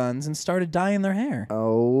Tommy guns and started dyeing their hair.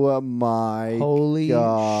 Oh my Holy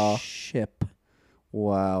God. ship.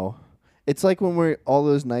 Wow. It's like when all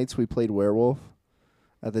those nights we played Werewolf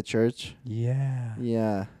at the church. Yeah.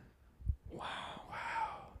 Yeah. Wow.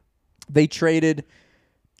 They traded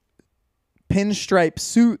pinstripe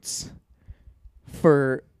suits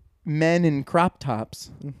for men in crop tops.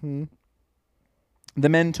 The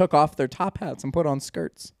men took off their top hats and put on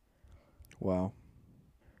skirts. Wow.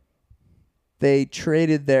 They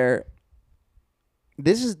traded their...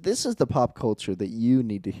 This is the pop culture that you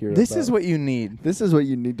need to hear about. This is what you need. This is what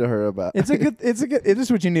you need to hear about. It is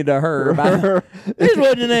what you need to hear about. This is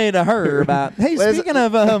what you need to hear about. Hey, speaking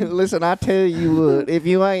of... listen, I tell you what, if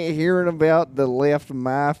you ain't hearing about the left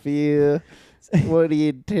mafia, what are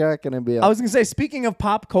you talking about? I was going to say, speaking of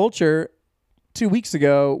pop culture... 2 weeks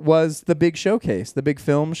ago was the big showcase, the big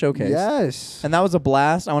film showcase. Yes. And that was a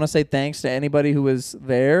blast. I want to say thanks to anybody who was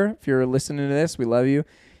there. If you're listening to this, we love you.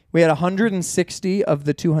 We had 160 of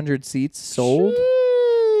the 200 seats sold.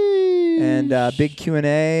 Sheesh. And big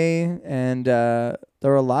Q&A. And there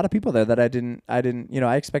were a lot of people there that I didn't,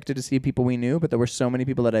 I expected to see people we knew, but there were so many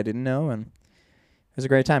people that I didn't know. And it was a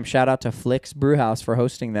great time. Shout out to Flick's Brewhouse for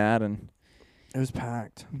hosting that. And it was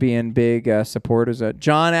packed. Being big supporters.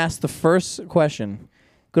 John asked the first question.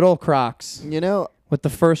 Good old Crocs. You know, with the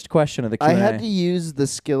first question of the Q&A. I had to use the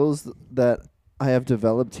skills that I have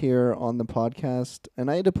developed here on the podcast, and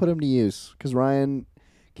I had to put them to use because Ryan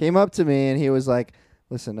came up to me and he was like,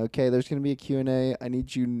 listen, okay, there's going to be a Q&A. I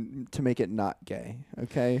need you to make it not gay,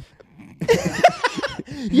 okay?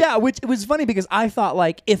 Yeah, which it was funny because I thought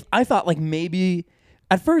maybe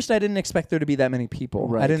at first I didn't expect there to be that many people.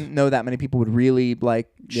 Right. I didn't know that many people would really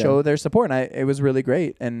show their support, and it was really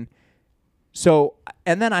great. And so,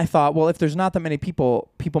 and then I thought, well, if there's not that many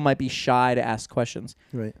people, people might be shy to ask questions.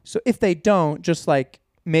 Right. So if they don't, just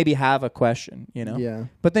maybe have a question, you know? Yeah.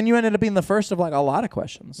 But then you ended up being the first of a lot of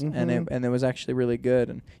questions, and it was actually really good.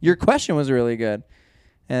 And your question was really good,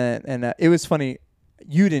 and it was funny.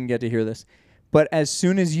 You didn't get to hear this, but as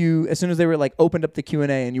soon as they were opened up the Q&A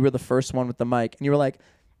and you were the first one with the mic, and you were like,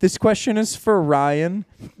 "This question is for Ryan."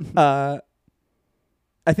 I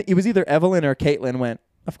think it was either Evelyn or Caitlin went,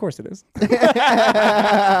 "Of course it is." I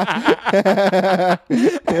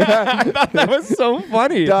thought that was so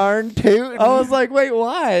funny. Darn tootin'. I was like, wait,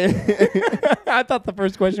 why? I thought the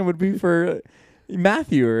first question would be for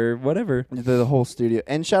Matthew or whatever. The whole studio.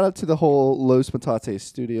 And shout out to the whole Los Metates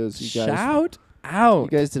studios. You guys, Shout out. You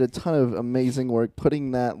guys did a ton of amazing work putting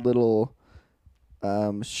that little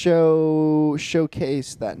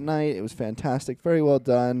showcase that night. It was fantastic. Very well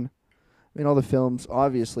done. I mean, all the films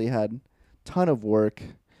obviously had ton of work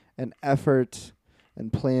and effort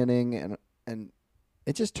and planning, and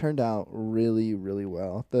it just turned out really, really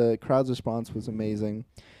well. The crowd's response was amazing.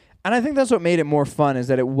 And I think that's what made it more fun, is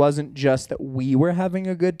that it wasn't just that we were having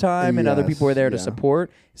a good time and other people were there to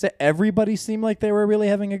support. It's that everybody seemed like they were really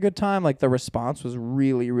having a good time. The response was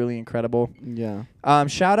really, really incredible. Yeah.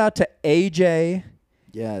 Shout out to AJ.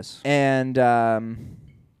 Yes. And I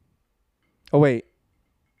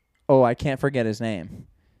can't forget his name.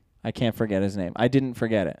 I didn't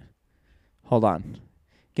forget it. Hold on.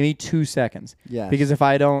 Give me 2 seconds. Yeah. Because if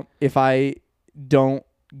I don't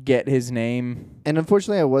get his name. And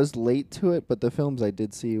unfortunately I was late to it, but the films I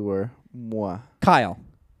did see were Kyle.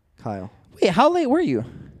 Wait, how late were you?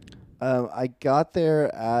 I got there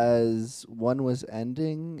as one was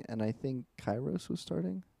ending, and I think Kairos was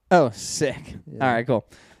starting. Oh, sick. Yeah. All right, cool.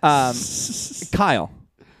 Kyle.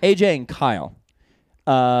 AJ and Kyle.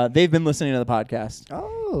 They've been listening to the podcast.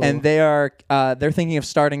 Oh. And they're thinking of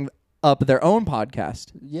starting up their own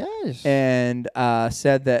podcast. Yes. And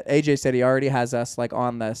said that AJ said he already has us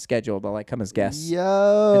on the schedule to come as guests.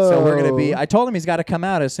 Yo. And so we're going to be, I told him he's got to come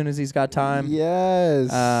out as soon as he's got time. Yes.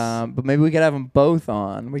 But maybe we could have them both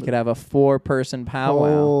on. We could have a 4-person powwow.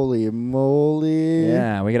 Holy moly.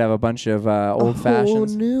 Yeah, we could have a bunch of old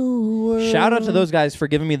fashions. New world. Shout out to those guys for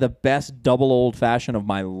giving me the best double old fashioned of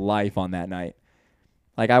my life on that night.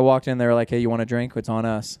 I walked in, they were like, "Hey, you want a drink? It's on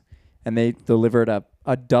us." And they delivered a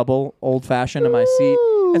double old fashioned in my seat.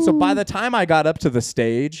 And so by the time I got up to the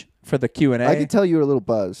stage for the Q&A, I could tell you were a little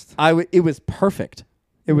buzzed. It was perfect.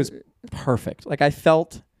 It was perfect. I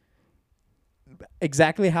felt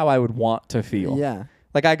exactly how I would want to feel. Yeah.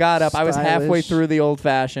 I got up. I was halfway Stylish. through the old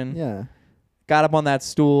fashioned. Yeah. Got up on that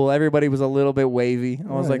stool. Everybody was a little bit wavy.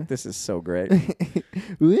 I was like, this is so great.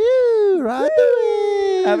 Woo! Ride the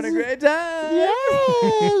waves. Having a great time. Yeah.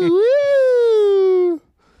 Woo!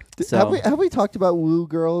 So, have we talked about woo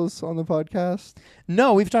girls on the podcast?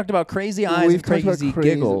 No, we've talked about crazy eyes and crazy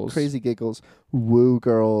giggles. Crazy giggles. Woo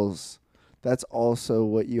girls. That's also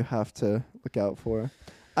what you have to look out for.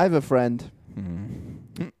 I have a friend.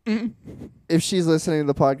 If she's listening to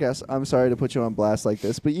the podcast, I'm sorry to put you on blast like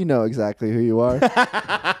this, but you know exactly who you are.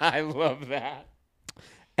 I love that.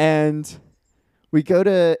 And we go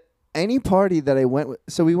to any party that I went with.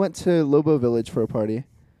 So we went to Lobo Village for a party.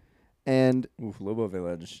 And Lobo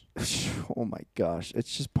Village. Oh my gosh,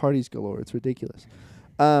 it's just parties galore. It's ridiculous.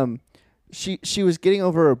 She was getting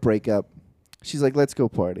over a breakup. She's like, "Let's go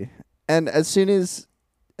party." And as soon as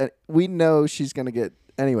we know she's gonna get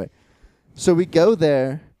anyway, so we go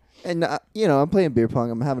there, and I'm playing beer pong.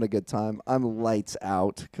 I'm having a good time. I'm lights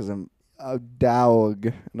out because I'm a dog,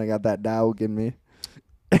 and I got that dog in me.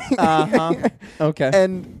 Okay.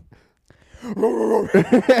 And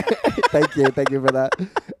thank you for that.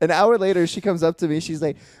 An hour later, she comes up to me. She's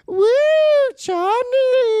like, "Woo,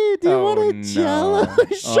 Johnny, do you want a Jello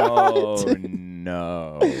shot?" Oh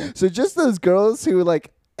no! So just those girls who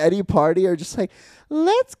any party are just like,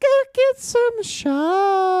 "Let's go get some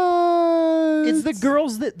shots." It's the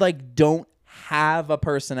girls that don't have a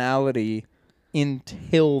personality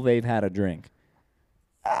until they've had a drink.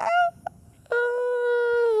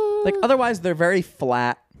 Otherwise they're very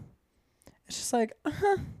flat. It's just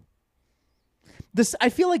this. I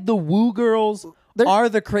feel like the woo girls are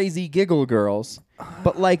the crazy giggle girls,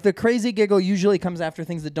 but the crazy giggle usually comes after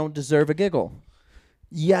things that don't deserve a giggle.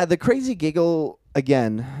 Yeah, the crazy giggle,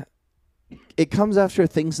 again, it comes after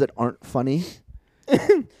things that aren't funny.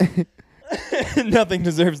 Nothing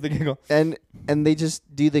deserves the giggle. And they just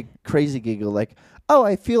do the crazy giggle like, oh,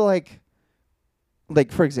 I feel like,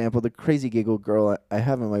 for example, the crazy giggle girl I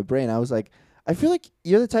have in my brain, I was like, I feel like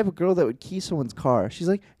you're the type of girl that would key someone's car. She's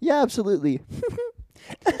like, yeah, absolutely.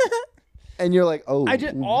 And you're like, oh,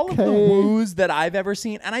 all of the woos that I've ever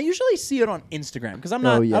seen, and I usually see it on Instagram because I'm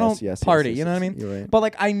not, I don't party, you know what I mean? You're right. But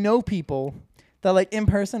like, I know people that like in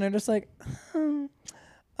person are just like, oh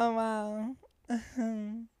wow.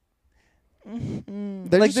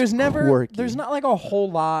 Like there's not like a whole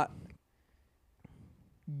lot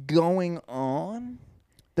going on.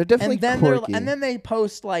 They're definitely quirky. And then they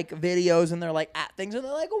post like videos and they're like at things and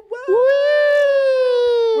they're like, whoa.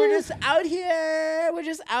 We're just out here. We're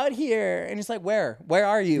just out here. And it's like, where? Where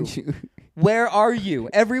are you? Where are you?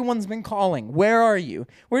 Everyone's been calling. Where are you?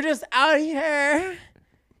 We're just out here.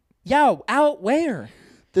 Yo, out where?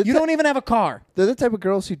 You don't even have a car. They're the type of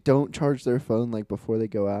girls who don't charge their phone like before they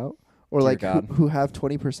go out. Or like who have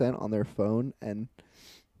 20% on their phone and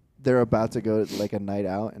they're about to go to like a night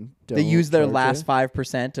out and they use their last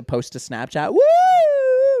 5% to post to Snapchat.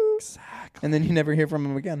 Woo! Exactly. And then you never hear from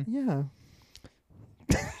them again. Yeah.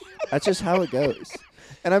 That's just how it goes.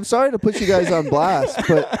 And I'm sorry to put you guys on blast,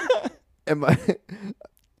 but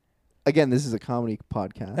again, this is a comedy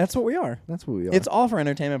podcast. That's what we are. That's what we are. It's all for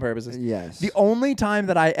entertainment purposes. Yes. The only time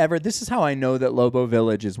that this is how I know that Lobo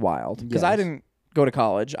Village is wild. Because I didn't go to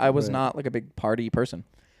college. I was not like a big party person.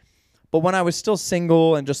 But when I was still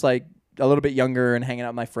single and just like a little bit younger and hanging out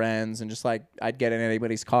with my friends and just like I'd get in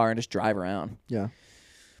anybody's car and just drive around. Yeah.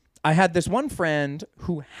 I had this one friend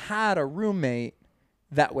who had a roommate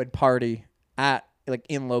that would party at like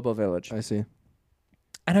in Lobo Village. I see.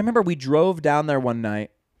 And I remember we drove down there one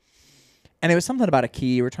night and it was something about a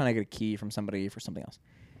key. We were trying to get a key from somebody for something else.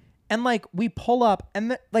 And like we pull up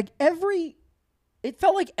and it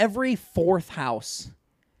felt like every fourth house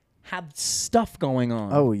had stuff going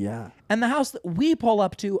on. Oh, yeah. And the house that we pull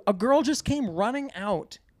up to, a girl just came running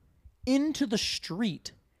out into the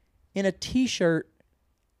street in a T-shirt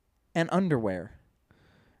and underwear.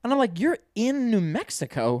 And I'm like, you're in New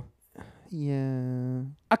Mexico. Yeah.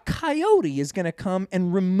 A coyote is going to come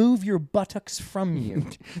and remove your buttocks from you.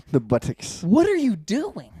 The buttocks. What are you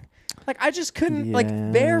doing? Like, I just couldn't, like,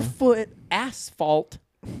 barefoot asphalt.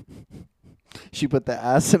 She put the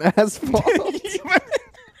ass in asphalt.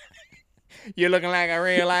 You're looking like a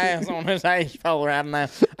real ass on this asphalt right now.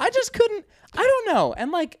 I just couldn't. I don't know.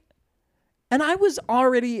 And like, and I was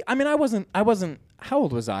already. I mean, I wasn't. How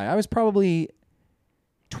old was I? I was probably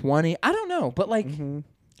 20. I don't know. But like,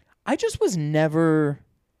 I just was never.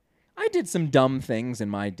 I did some dumb things in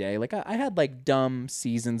my day. Like I had like dumb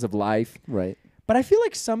seasons of life. Right. But I feel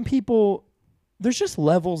like some people, there's just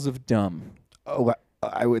levels of dumb. Oh,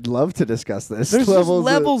 I would love to discuss this. There's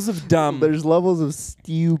levels of dumb. There's levels of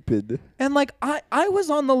stupid. And like I was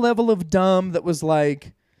on the level of dumb that was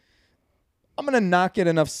like, I'm going to not get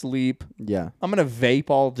enough sleep. Yeah. I'm going to vape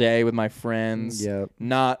all day with my friends. Yeah.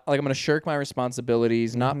 Not like I'm going to shirk my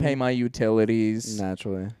responsibilities, not pay my utilities.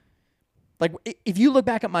 Naturally. Like if you look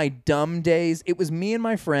back at my dumb days, it was me and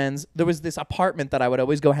my friends. There was this apartment that I would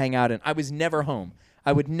always go hang out in. I was never home.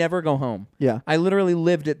 I would never go home. Yeah. I literally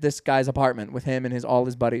lived at this guy's apartment with him and all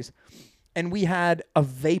his buddies. And we had a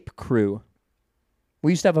vape crew.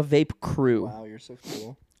 We used to have a vape crew. Wow, you're so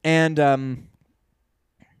cool. And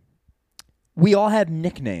we all had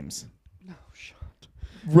nicknames. No shot.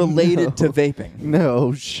 Related to vaping.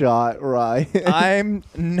 No shot, right. I'm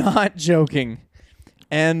not joking.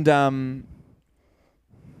 And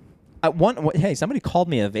hey, somebody called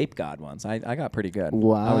me a vape god once. I got pretty good.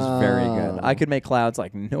 Wow. I was very good. I could make clouds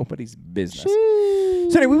like nobody's business.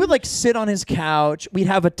 So anyway, we would like sit on his couch. We'd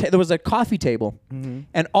have there was a coffee table,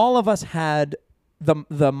 and all of us had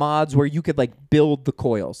the mods where you could like build the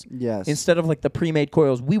coils. Yes. Instead of like the pre-made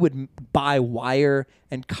coils, we would buy wire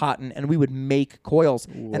and cotton, and we would make coils.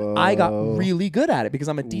 Whoa. And I got really good at it because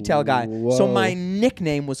I'm a detail guy. Whoa. So my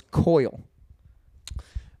nickname was Coil.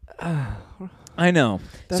 I know.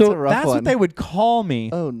 That's so a rough that's one. what they would call me.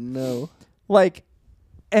 Oh no! Like,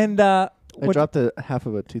 and I dropped half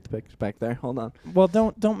of a toothpick back there. Hold on. Well,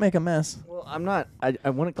 don't make a mess. Well, I'm not. I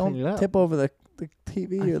want to clean it Don't up. tip over the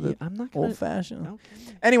TV or the I'm not gonna, old fashioned.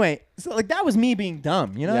 Okay. Anyway, so like that was me being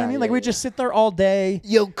dumb. You know what I mean? Like yeah, we'd just sit there all day.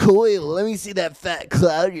 Yo, Coil, let me see that fat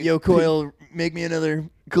cloud. Yo, Coil, make me another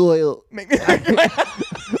Coil. Make me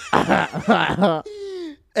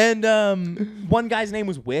And one guy's name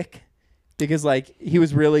was Wick because like he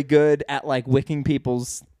was really good at like wicking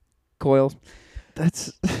people's coils.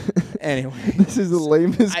 That's Anyway, This is the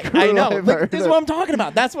lamest crew I know. I've Like, heard this is of. what I'm talking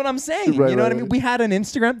about. That's what I'm saying. Right, you know what I right. mean? We had an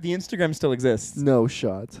Instagram. The Instagram still exists. No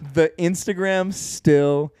shot. The Instagram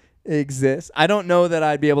still exists. I don't know that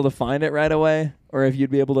I'd be able to find it right away, or if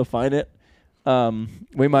you'd be able to find it.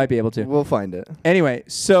 We might be able to. We'll find it. Anyway,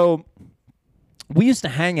 so we used to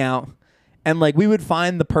hang out, and like we would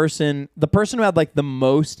find the person who had like the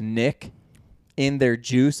most nick in their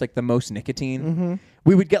juice, like the most nicotine. Mm-hmm.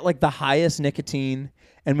 We would get like the highest nicotine,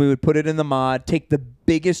 and we would put it in the mod, take the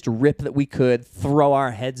biggest rip that we could, throw our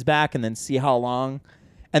heads back, and then see how long,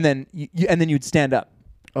 and then you'd stand up.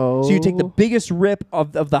 Oh. So you take the biggest rip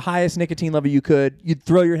of the highest nicotine level you could, you'd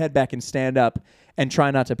throw your head back and stand up, and try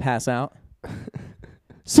not to pass out.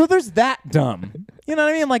 So there's that dumb. You know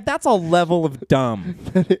what I mean? Like, that's a level of dumb.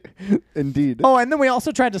 Indeed. Oh, and then we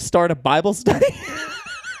also tried to start a Bible study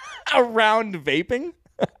around vaping.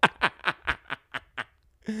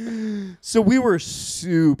 So we were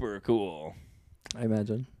super cool. I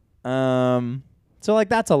imagine. So like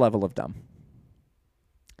that's a level of dumb.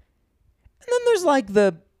 And then there's like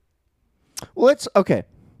the Well, okay.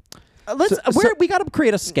 we got to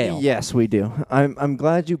create a scale. Yes, we do. I'm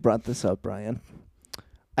glad you brought this up, Brian.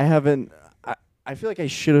 I haven't. I feel like I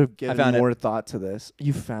should have given found more thought to this.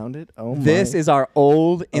 You found it? Oh my! This is our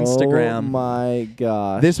old Instagram. Oh my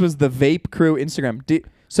gosh! This was the Vape Crew Instagram.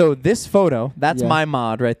 So this photo, that's my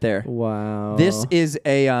mod right there. Wow. This is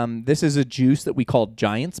a juice that we called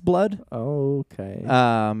Giant's Blood. Okay.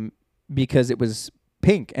 Because it was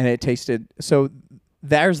pink and it tasted. So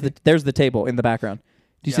there's the table in the background.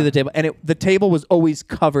 Do you see the table? And the table was always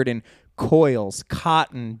covered in coils,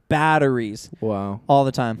 cotton, batteries. Wow. All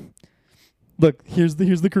the time. Look, here's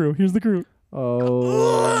the crew. Here's the crew.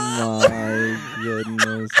 Oh my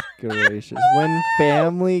goodness gracious. When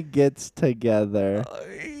family gets together,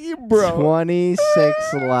 Bro.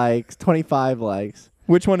 26 likes, 25 likes.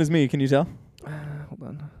 Which one is me? Can you tell? Hold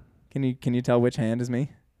on. Can you tell which hand is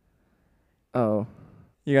me? Oh.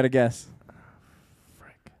 You got to guess.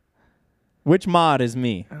 Frick. Which mod is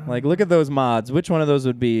me? Like, look at those mods. Which one of those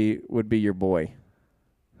would be your boy?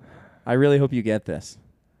 I really hope you get this.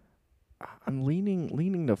 I'm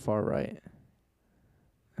leaning to far right.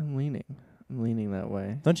 I'm leaning that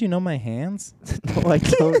way. Don't you know my hands? No, I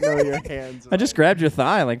don't know your hands. I just grabbed your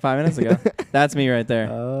thigh like 5 minutes ago. That's me right there.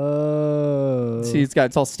 Oh. See,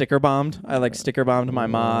 it's all sticker bombed. I like sticker bombed my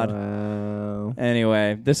mod. Wow.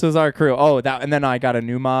 Anyway, this was our crew. Oh, and then I got a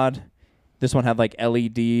new mod. This one had like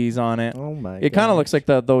LEDs on it. Oh my. It kind of looks like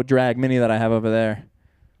the drag mini that I have over there.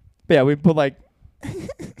 But yeah, we put like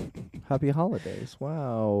Happy holidays.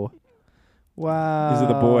 Wow. Wow. These are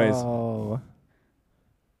the boys.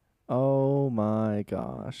 Oh my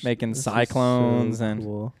gosh. Making This cyclones is so and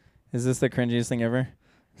cool. is this the cringiest thing ever?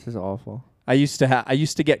 This is awful. I used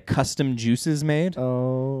to get custom juices made.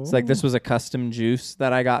 Oh. It's like this was a custom juice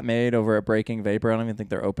that I got made over at Breaking Vapor. I don't even think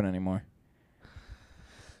they're open anymore.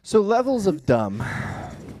 So levels of dumb.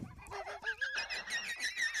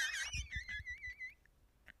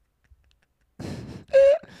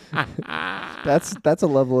 That's a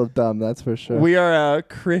level of dumb, that's for sure. We are a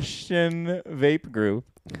Christian vape group.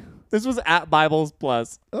 This was at Bibles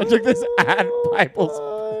Plus. I took this at Bibles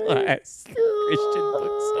Plus. Christian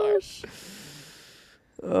bookstore.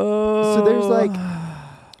 Oh. So there's like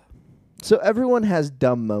so everyone has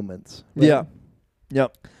dumb moments. Right? Yeah.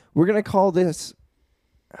 Yep. We're going to call this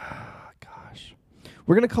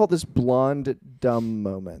We're going to call this blonde dumb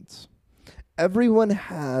moments. Everyone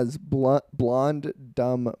has blonde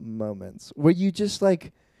dumb moments where you just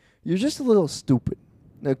like you're just a little stupid.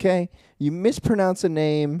 Okay? You mispronounce a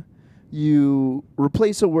name, you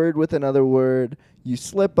replace a word with another word, you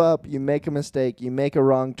slip up, you make a mistake, you make a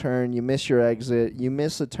wrong turn, you miss your exit, you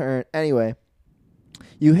miss a turn. Anyway,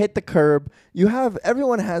 you hit the curb.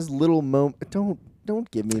 Everyone has little Don't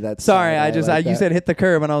give me that. Sorry, you you said hit the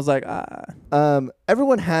curb and I was like,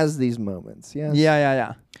 everyone has these moments. Yes.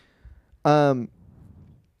 Yeah. Now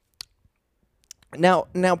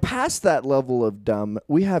past that level of dumb,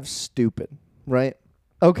 we have stupid, right?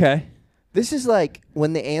 Okay. This is like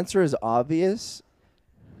when the answer is obvious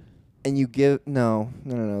and you give no.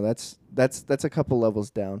 That's a couple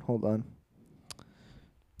levels down. Hold on.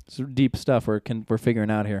 It's deep stuff we're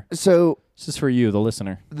figuring out here. So this is for you, the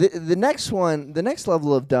listener. the next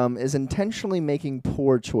level of dumb is intentionally making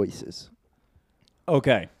poor choices.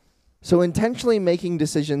 Okay. So intentionally making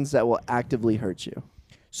decisions that will actively hurt you.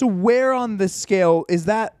 So where on this scale is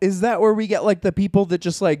that where we get like the people that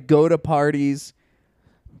just like go to parties,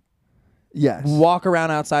 Yes. walk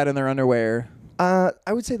around outside in their underwear? I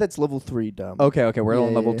would say that's level 3 dumb. Okay, we're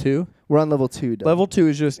on Yeah, level yeah. 2. We're on level 2 dumb. Level 2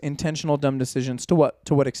 is just intentional dumb decisions. To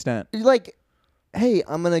what extent? Like hey,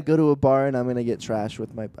 I'm going to go to a bar and I'm going to get trashed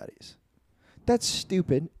with my buddies. That's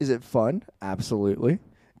stupid. Is it fun? Absolutely.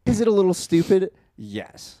 Is it a little stupid?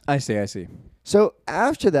 Yes. I see. So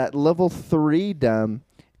after that, level 3 dumb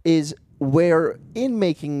is where in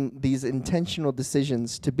making these intentional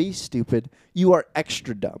decisions to be stupid, you are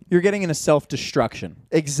extra dumb. You're getting into self-destruction.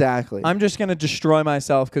 Exactly. I'm just going to destroy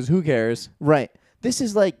myself because who cares? Right. This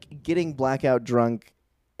is like getting blackout drunk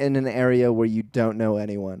in an area where you don't know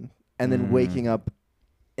anyone and then waking up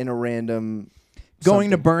in a random...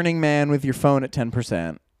 Going to Burning Man with your phone at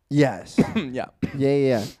 10%. Yes. Yeah.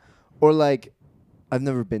 Yeah. Or like, I've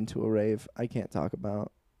never been to a rave. I can't talk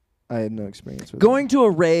about. I had no experience with Going to a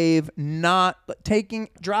rave, not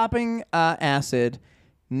dropping acid,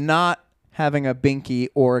 not having a binky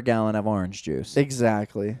or a gallon of orange juice.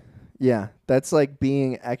 Exactly. Yeah. That's like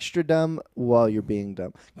being extra dumb while you're being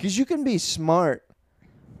dumb. Because you can be smart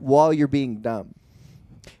while you're being dumb.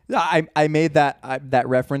 I made that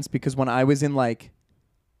reference because when I was in like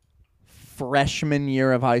freshman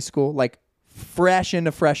year of high school, like fresh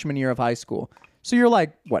into freshman year of high school. So you're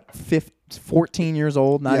like, what, 14 years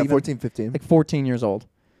old? Not even 14, 15. Like 14 years old.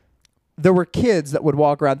 There were kids that would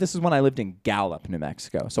walk around. This is when I lived in Gallup, New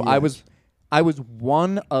Mexico. So Yes. I was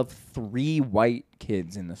one of 3 white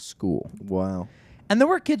kids in the school. Wow. And there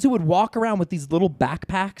were kids who would walk around with these little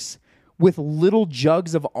backpacks with little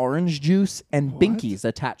jugs of orange juice and binkies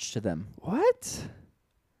attached to them. What?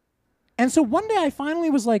 And so one day I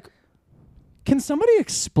finally was like, can somebody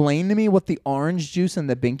explain to me what the orange juice and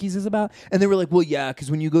the binkies is about? And they were like, well, yeah,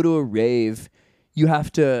 because when you go to a rave, you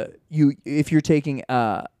have to, if you're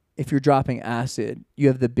dropping acid, you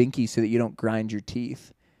have the binky so that you don't grind your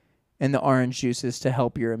teeth. And the orange juice is to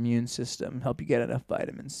help your immune system, help you get enough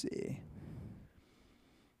vitamin C.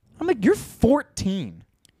 I'm like, you're 14.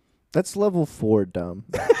 That's level 4 dumb.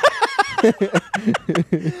 I'm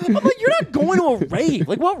like, you're not going to a rave.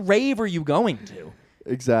 Like, what rave are you going to?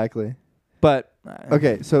 Exactly. But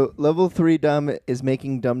Okay, so level 3 dumb is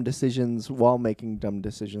making dumb decisions while making dumb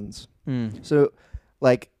decisions. So,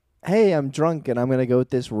 like, hey, I'm drunk and I'm going to go with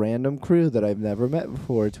this random crew that I've never met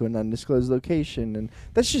before to an undisclosed location. And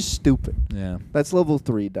that's just stupid. yeah. That's level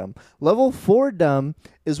 3 dumb. Level 4 dumb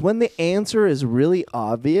is when the answer is really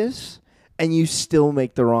obvious and you still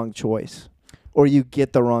make the wrong choice. Or you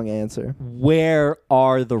get the wrong answer. Where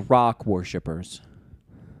are the rock worshippers?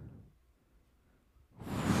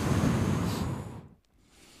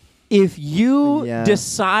 If you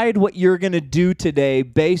decide what you're going to do today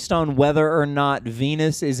based on whether or not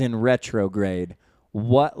Venus is in retrograde,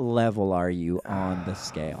 what level are you on the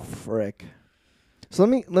scale? Frick. So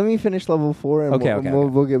let me finish level 4 and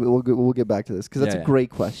we'll get back to this because that's a great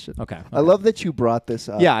question. Okay. I love that you brought this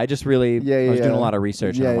up. Yeah, I just really I was doing a lot of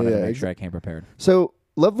research and I wanted to make sure I came prepared. So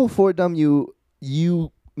level 4 dumb, you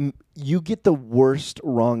get the worst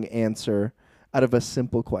wrong answer out of a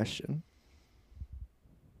simple question.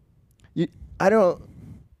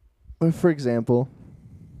 For example,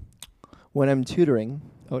 when I'm tutoring.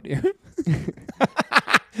 Oh dear.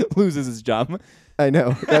 Loses his job. I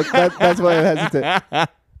know. That's why I hesitate.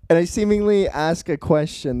 And I seemingly ask a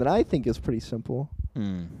question that I think is pretty simple.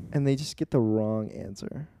 And they just get the wrong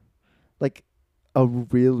answer. Like a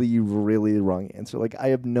really, really wrong answer. Like I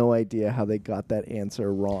have no idea how they got that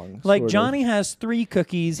answer wrong. Like Johnny has 3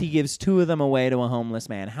 cookies. He gives 2 of them away to a homeless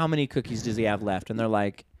man. How many cookies does he have left? And they're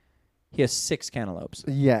like, he has 6 cantaloupes.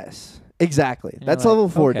 Yes, exactly. And that's like, level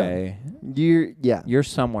 4 okay. dumb. You're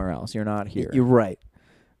somewhere else. You're not here. You're right.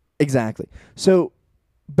 Exactly. So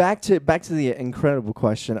back to the incredible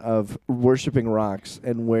question of worshiping rocks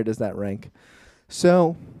and where does that rank?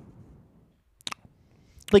 So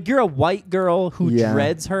like you're a white girl who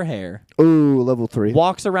dreads her hair. Ooh, level 3.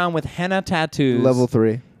 Walks around with henna tattoos. Level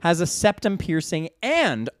 3. Has a septum piercing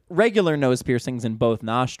and regular nose piercings in both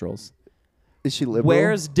nostrils. Is she liberal?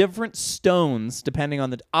 Wears different stones depending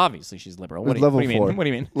on the... Obviously, she's liberal. What do you mean? What do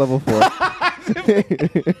you mean? Level 4.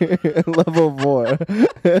 Level 4.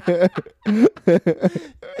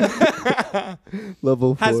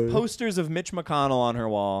 Level 4. Has posters of Mitch McConnell on her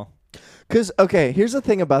wall. Because, okay, here's the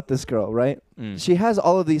thing about this girl, right? She has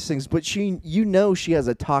all of these things, but she has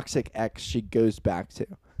a toxic ex she goes back to.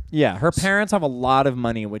 Yeah, her parents have a lot of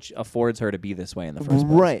money, which affords her to be this way in the first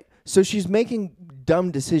place. Right. So she's making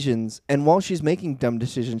dumb decisions, and while she's making dumb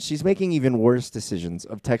decisions, she's making even worse decisions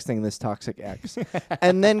of texting this toxic ex.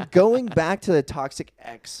 And then going back to the toxic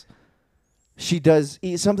ex, she does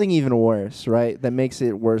something even worse, right? That makes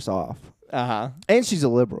it worse off. Uh-huh. And she's a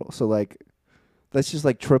liberal, so, like, that's just,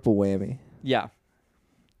 like, triple whammy. Yeah.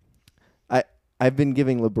 I've been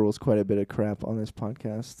giving liberals quite a bit of crap on this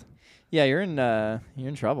podcast. Yeah, you're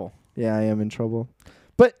in trouble. Yeah, I am in trouble.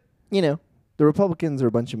 But, The Republicans are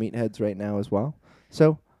a bunch of meatheads right now as well.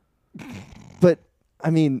 So, but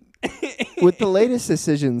I mean, with the latest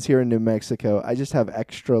decisions here in New Mexico, I just have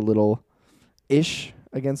extra little ish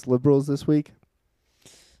against liberals this week.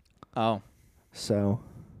 Oh. So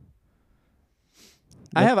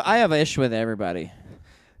I have an issue with everybody.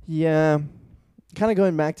 yeah, kind of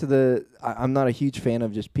going back to I'm not a huge fan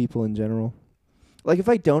of just people in general. Like if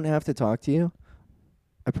I don't have to talk to you,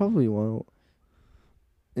 I probably won't.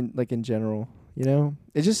 In general, you know,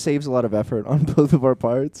 it just saves a lot of effort on both of our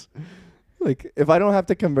parts. Like if I don't have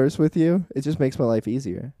to converse with you, it just makes my life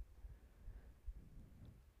easier.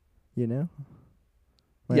 You know?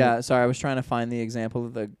 Like, Yeah, sorry, I was trying to find the example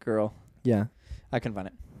of the girl. Yeah. I can find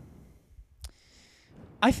it.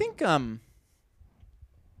 I think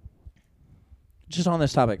just on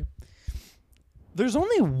this topic, there's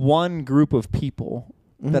only one group of people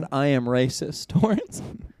that I am racist towards.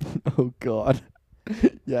 Oh God.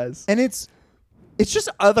 Yes. And it's just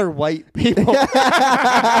other white people.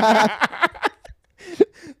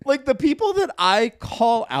 Like the people that I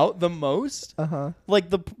call out the most, like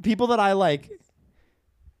the people that I like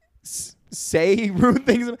say rude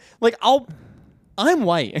things. Like I'm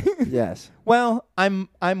white. Yes. Well, I'm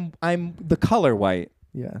the color white.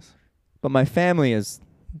 Yes. But my family is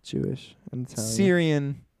Jewish and Italian.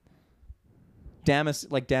 Syrian,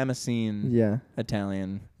 Damascene, Yeah.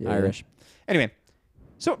 Italian, Yeah. Irish. Anyway,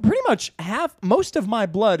 so pretty much most of my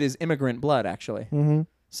blood is immigrant blood, actually. Mm-hmm.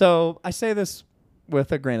 So I say this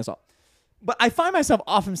with a grain of salt. But I find myself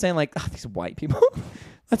often saying, like, oh, these white people.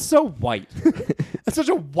 That's so white. That's such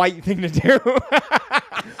a white thing to do.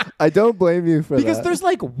 I don't blame you for that. Because there's,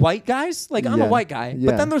 like, white guys. Like, I'm a white guy.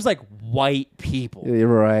 Yeah. But then there's, like, white people. You're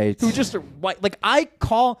right. Who just are white. Like,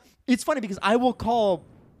 it's funny because I will call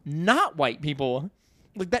not white people,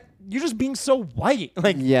 like, that, you're just being so white.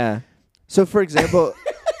 Like, yeah. So, for example,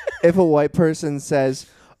 if a white person says,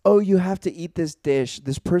 oh, you have to eat this dish,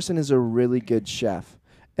 this person is a really good chef,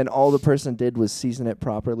 and all the person did was season it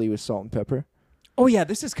properly with salt and pepper. oh, yeah,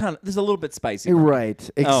 this is a little bit spicy. Right.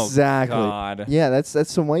 Exactly. Oh, God. Yeah, that's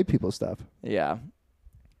some white people stuff. Yeah.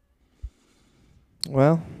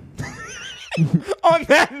 Well, On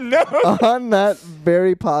that note, on that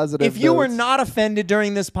very positive if you were note, not offended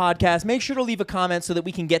during this podcast, make sure to leave a comment so that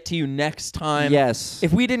we can get to you next time. yes.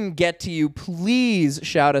 If we didn't get to you, please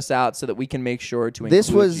shout us out so that we can make sure to include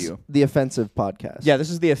This was you. the offensive podcast. Yeah, this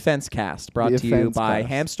is the Offense Cast, brought The to you Offense by Cast.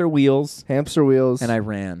 Hamster Wheels Hamster Wheels. and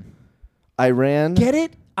Iran. Iran. Get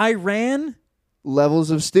it? Iran?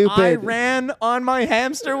 Levels of stupid. I ran on my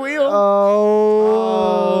hamster wheel.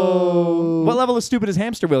 Oh. What level of stupid is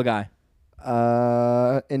hamster wheel guy?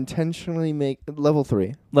 Intentionally make level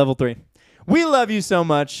 3. Level 3. We love you so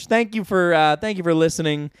much. Thank you for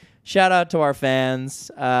listening. Shout out to our fans.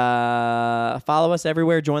 Follow us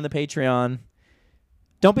everywhere. Join the Patreon.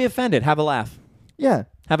 Don't be offended. Have a laugh. Yeah.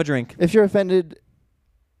 Have a drink. If you're offended,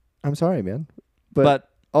 I'm sorry, man. But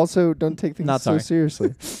also don't take things Not so sorry.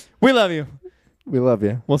 seriously. We love you. We love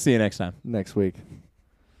you. We'll see you next time. Next week.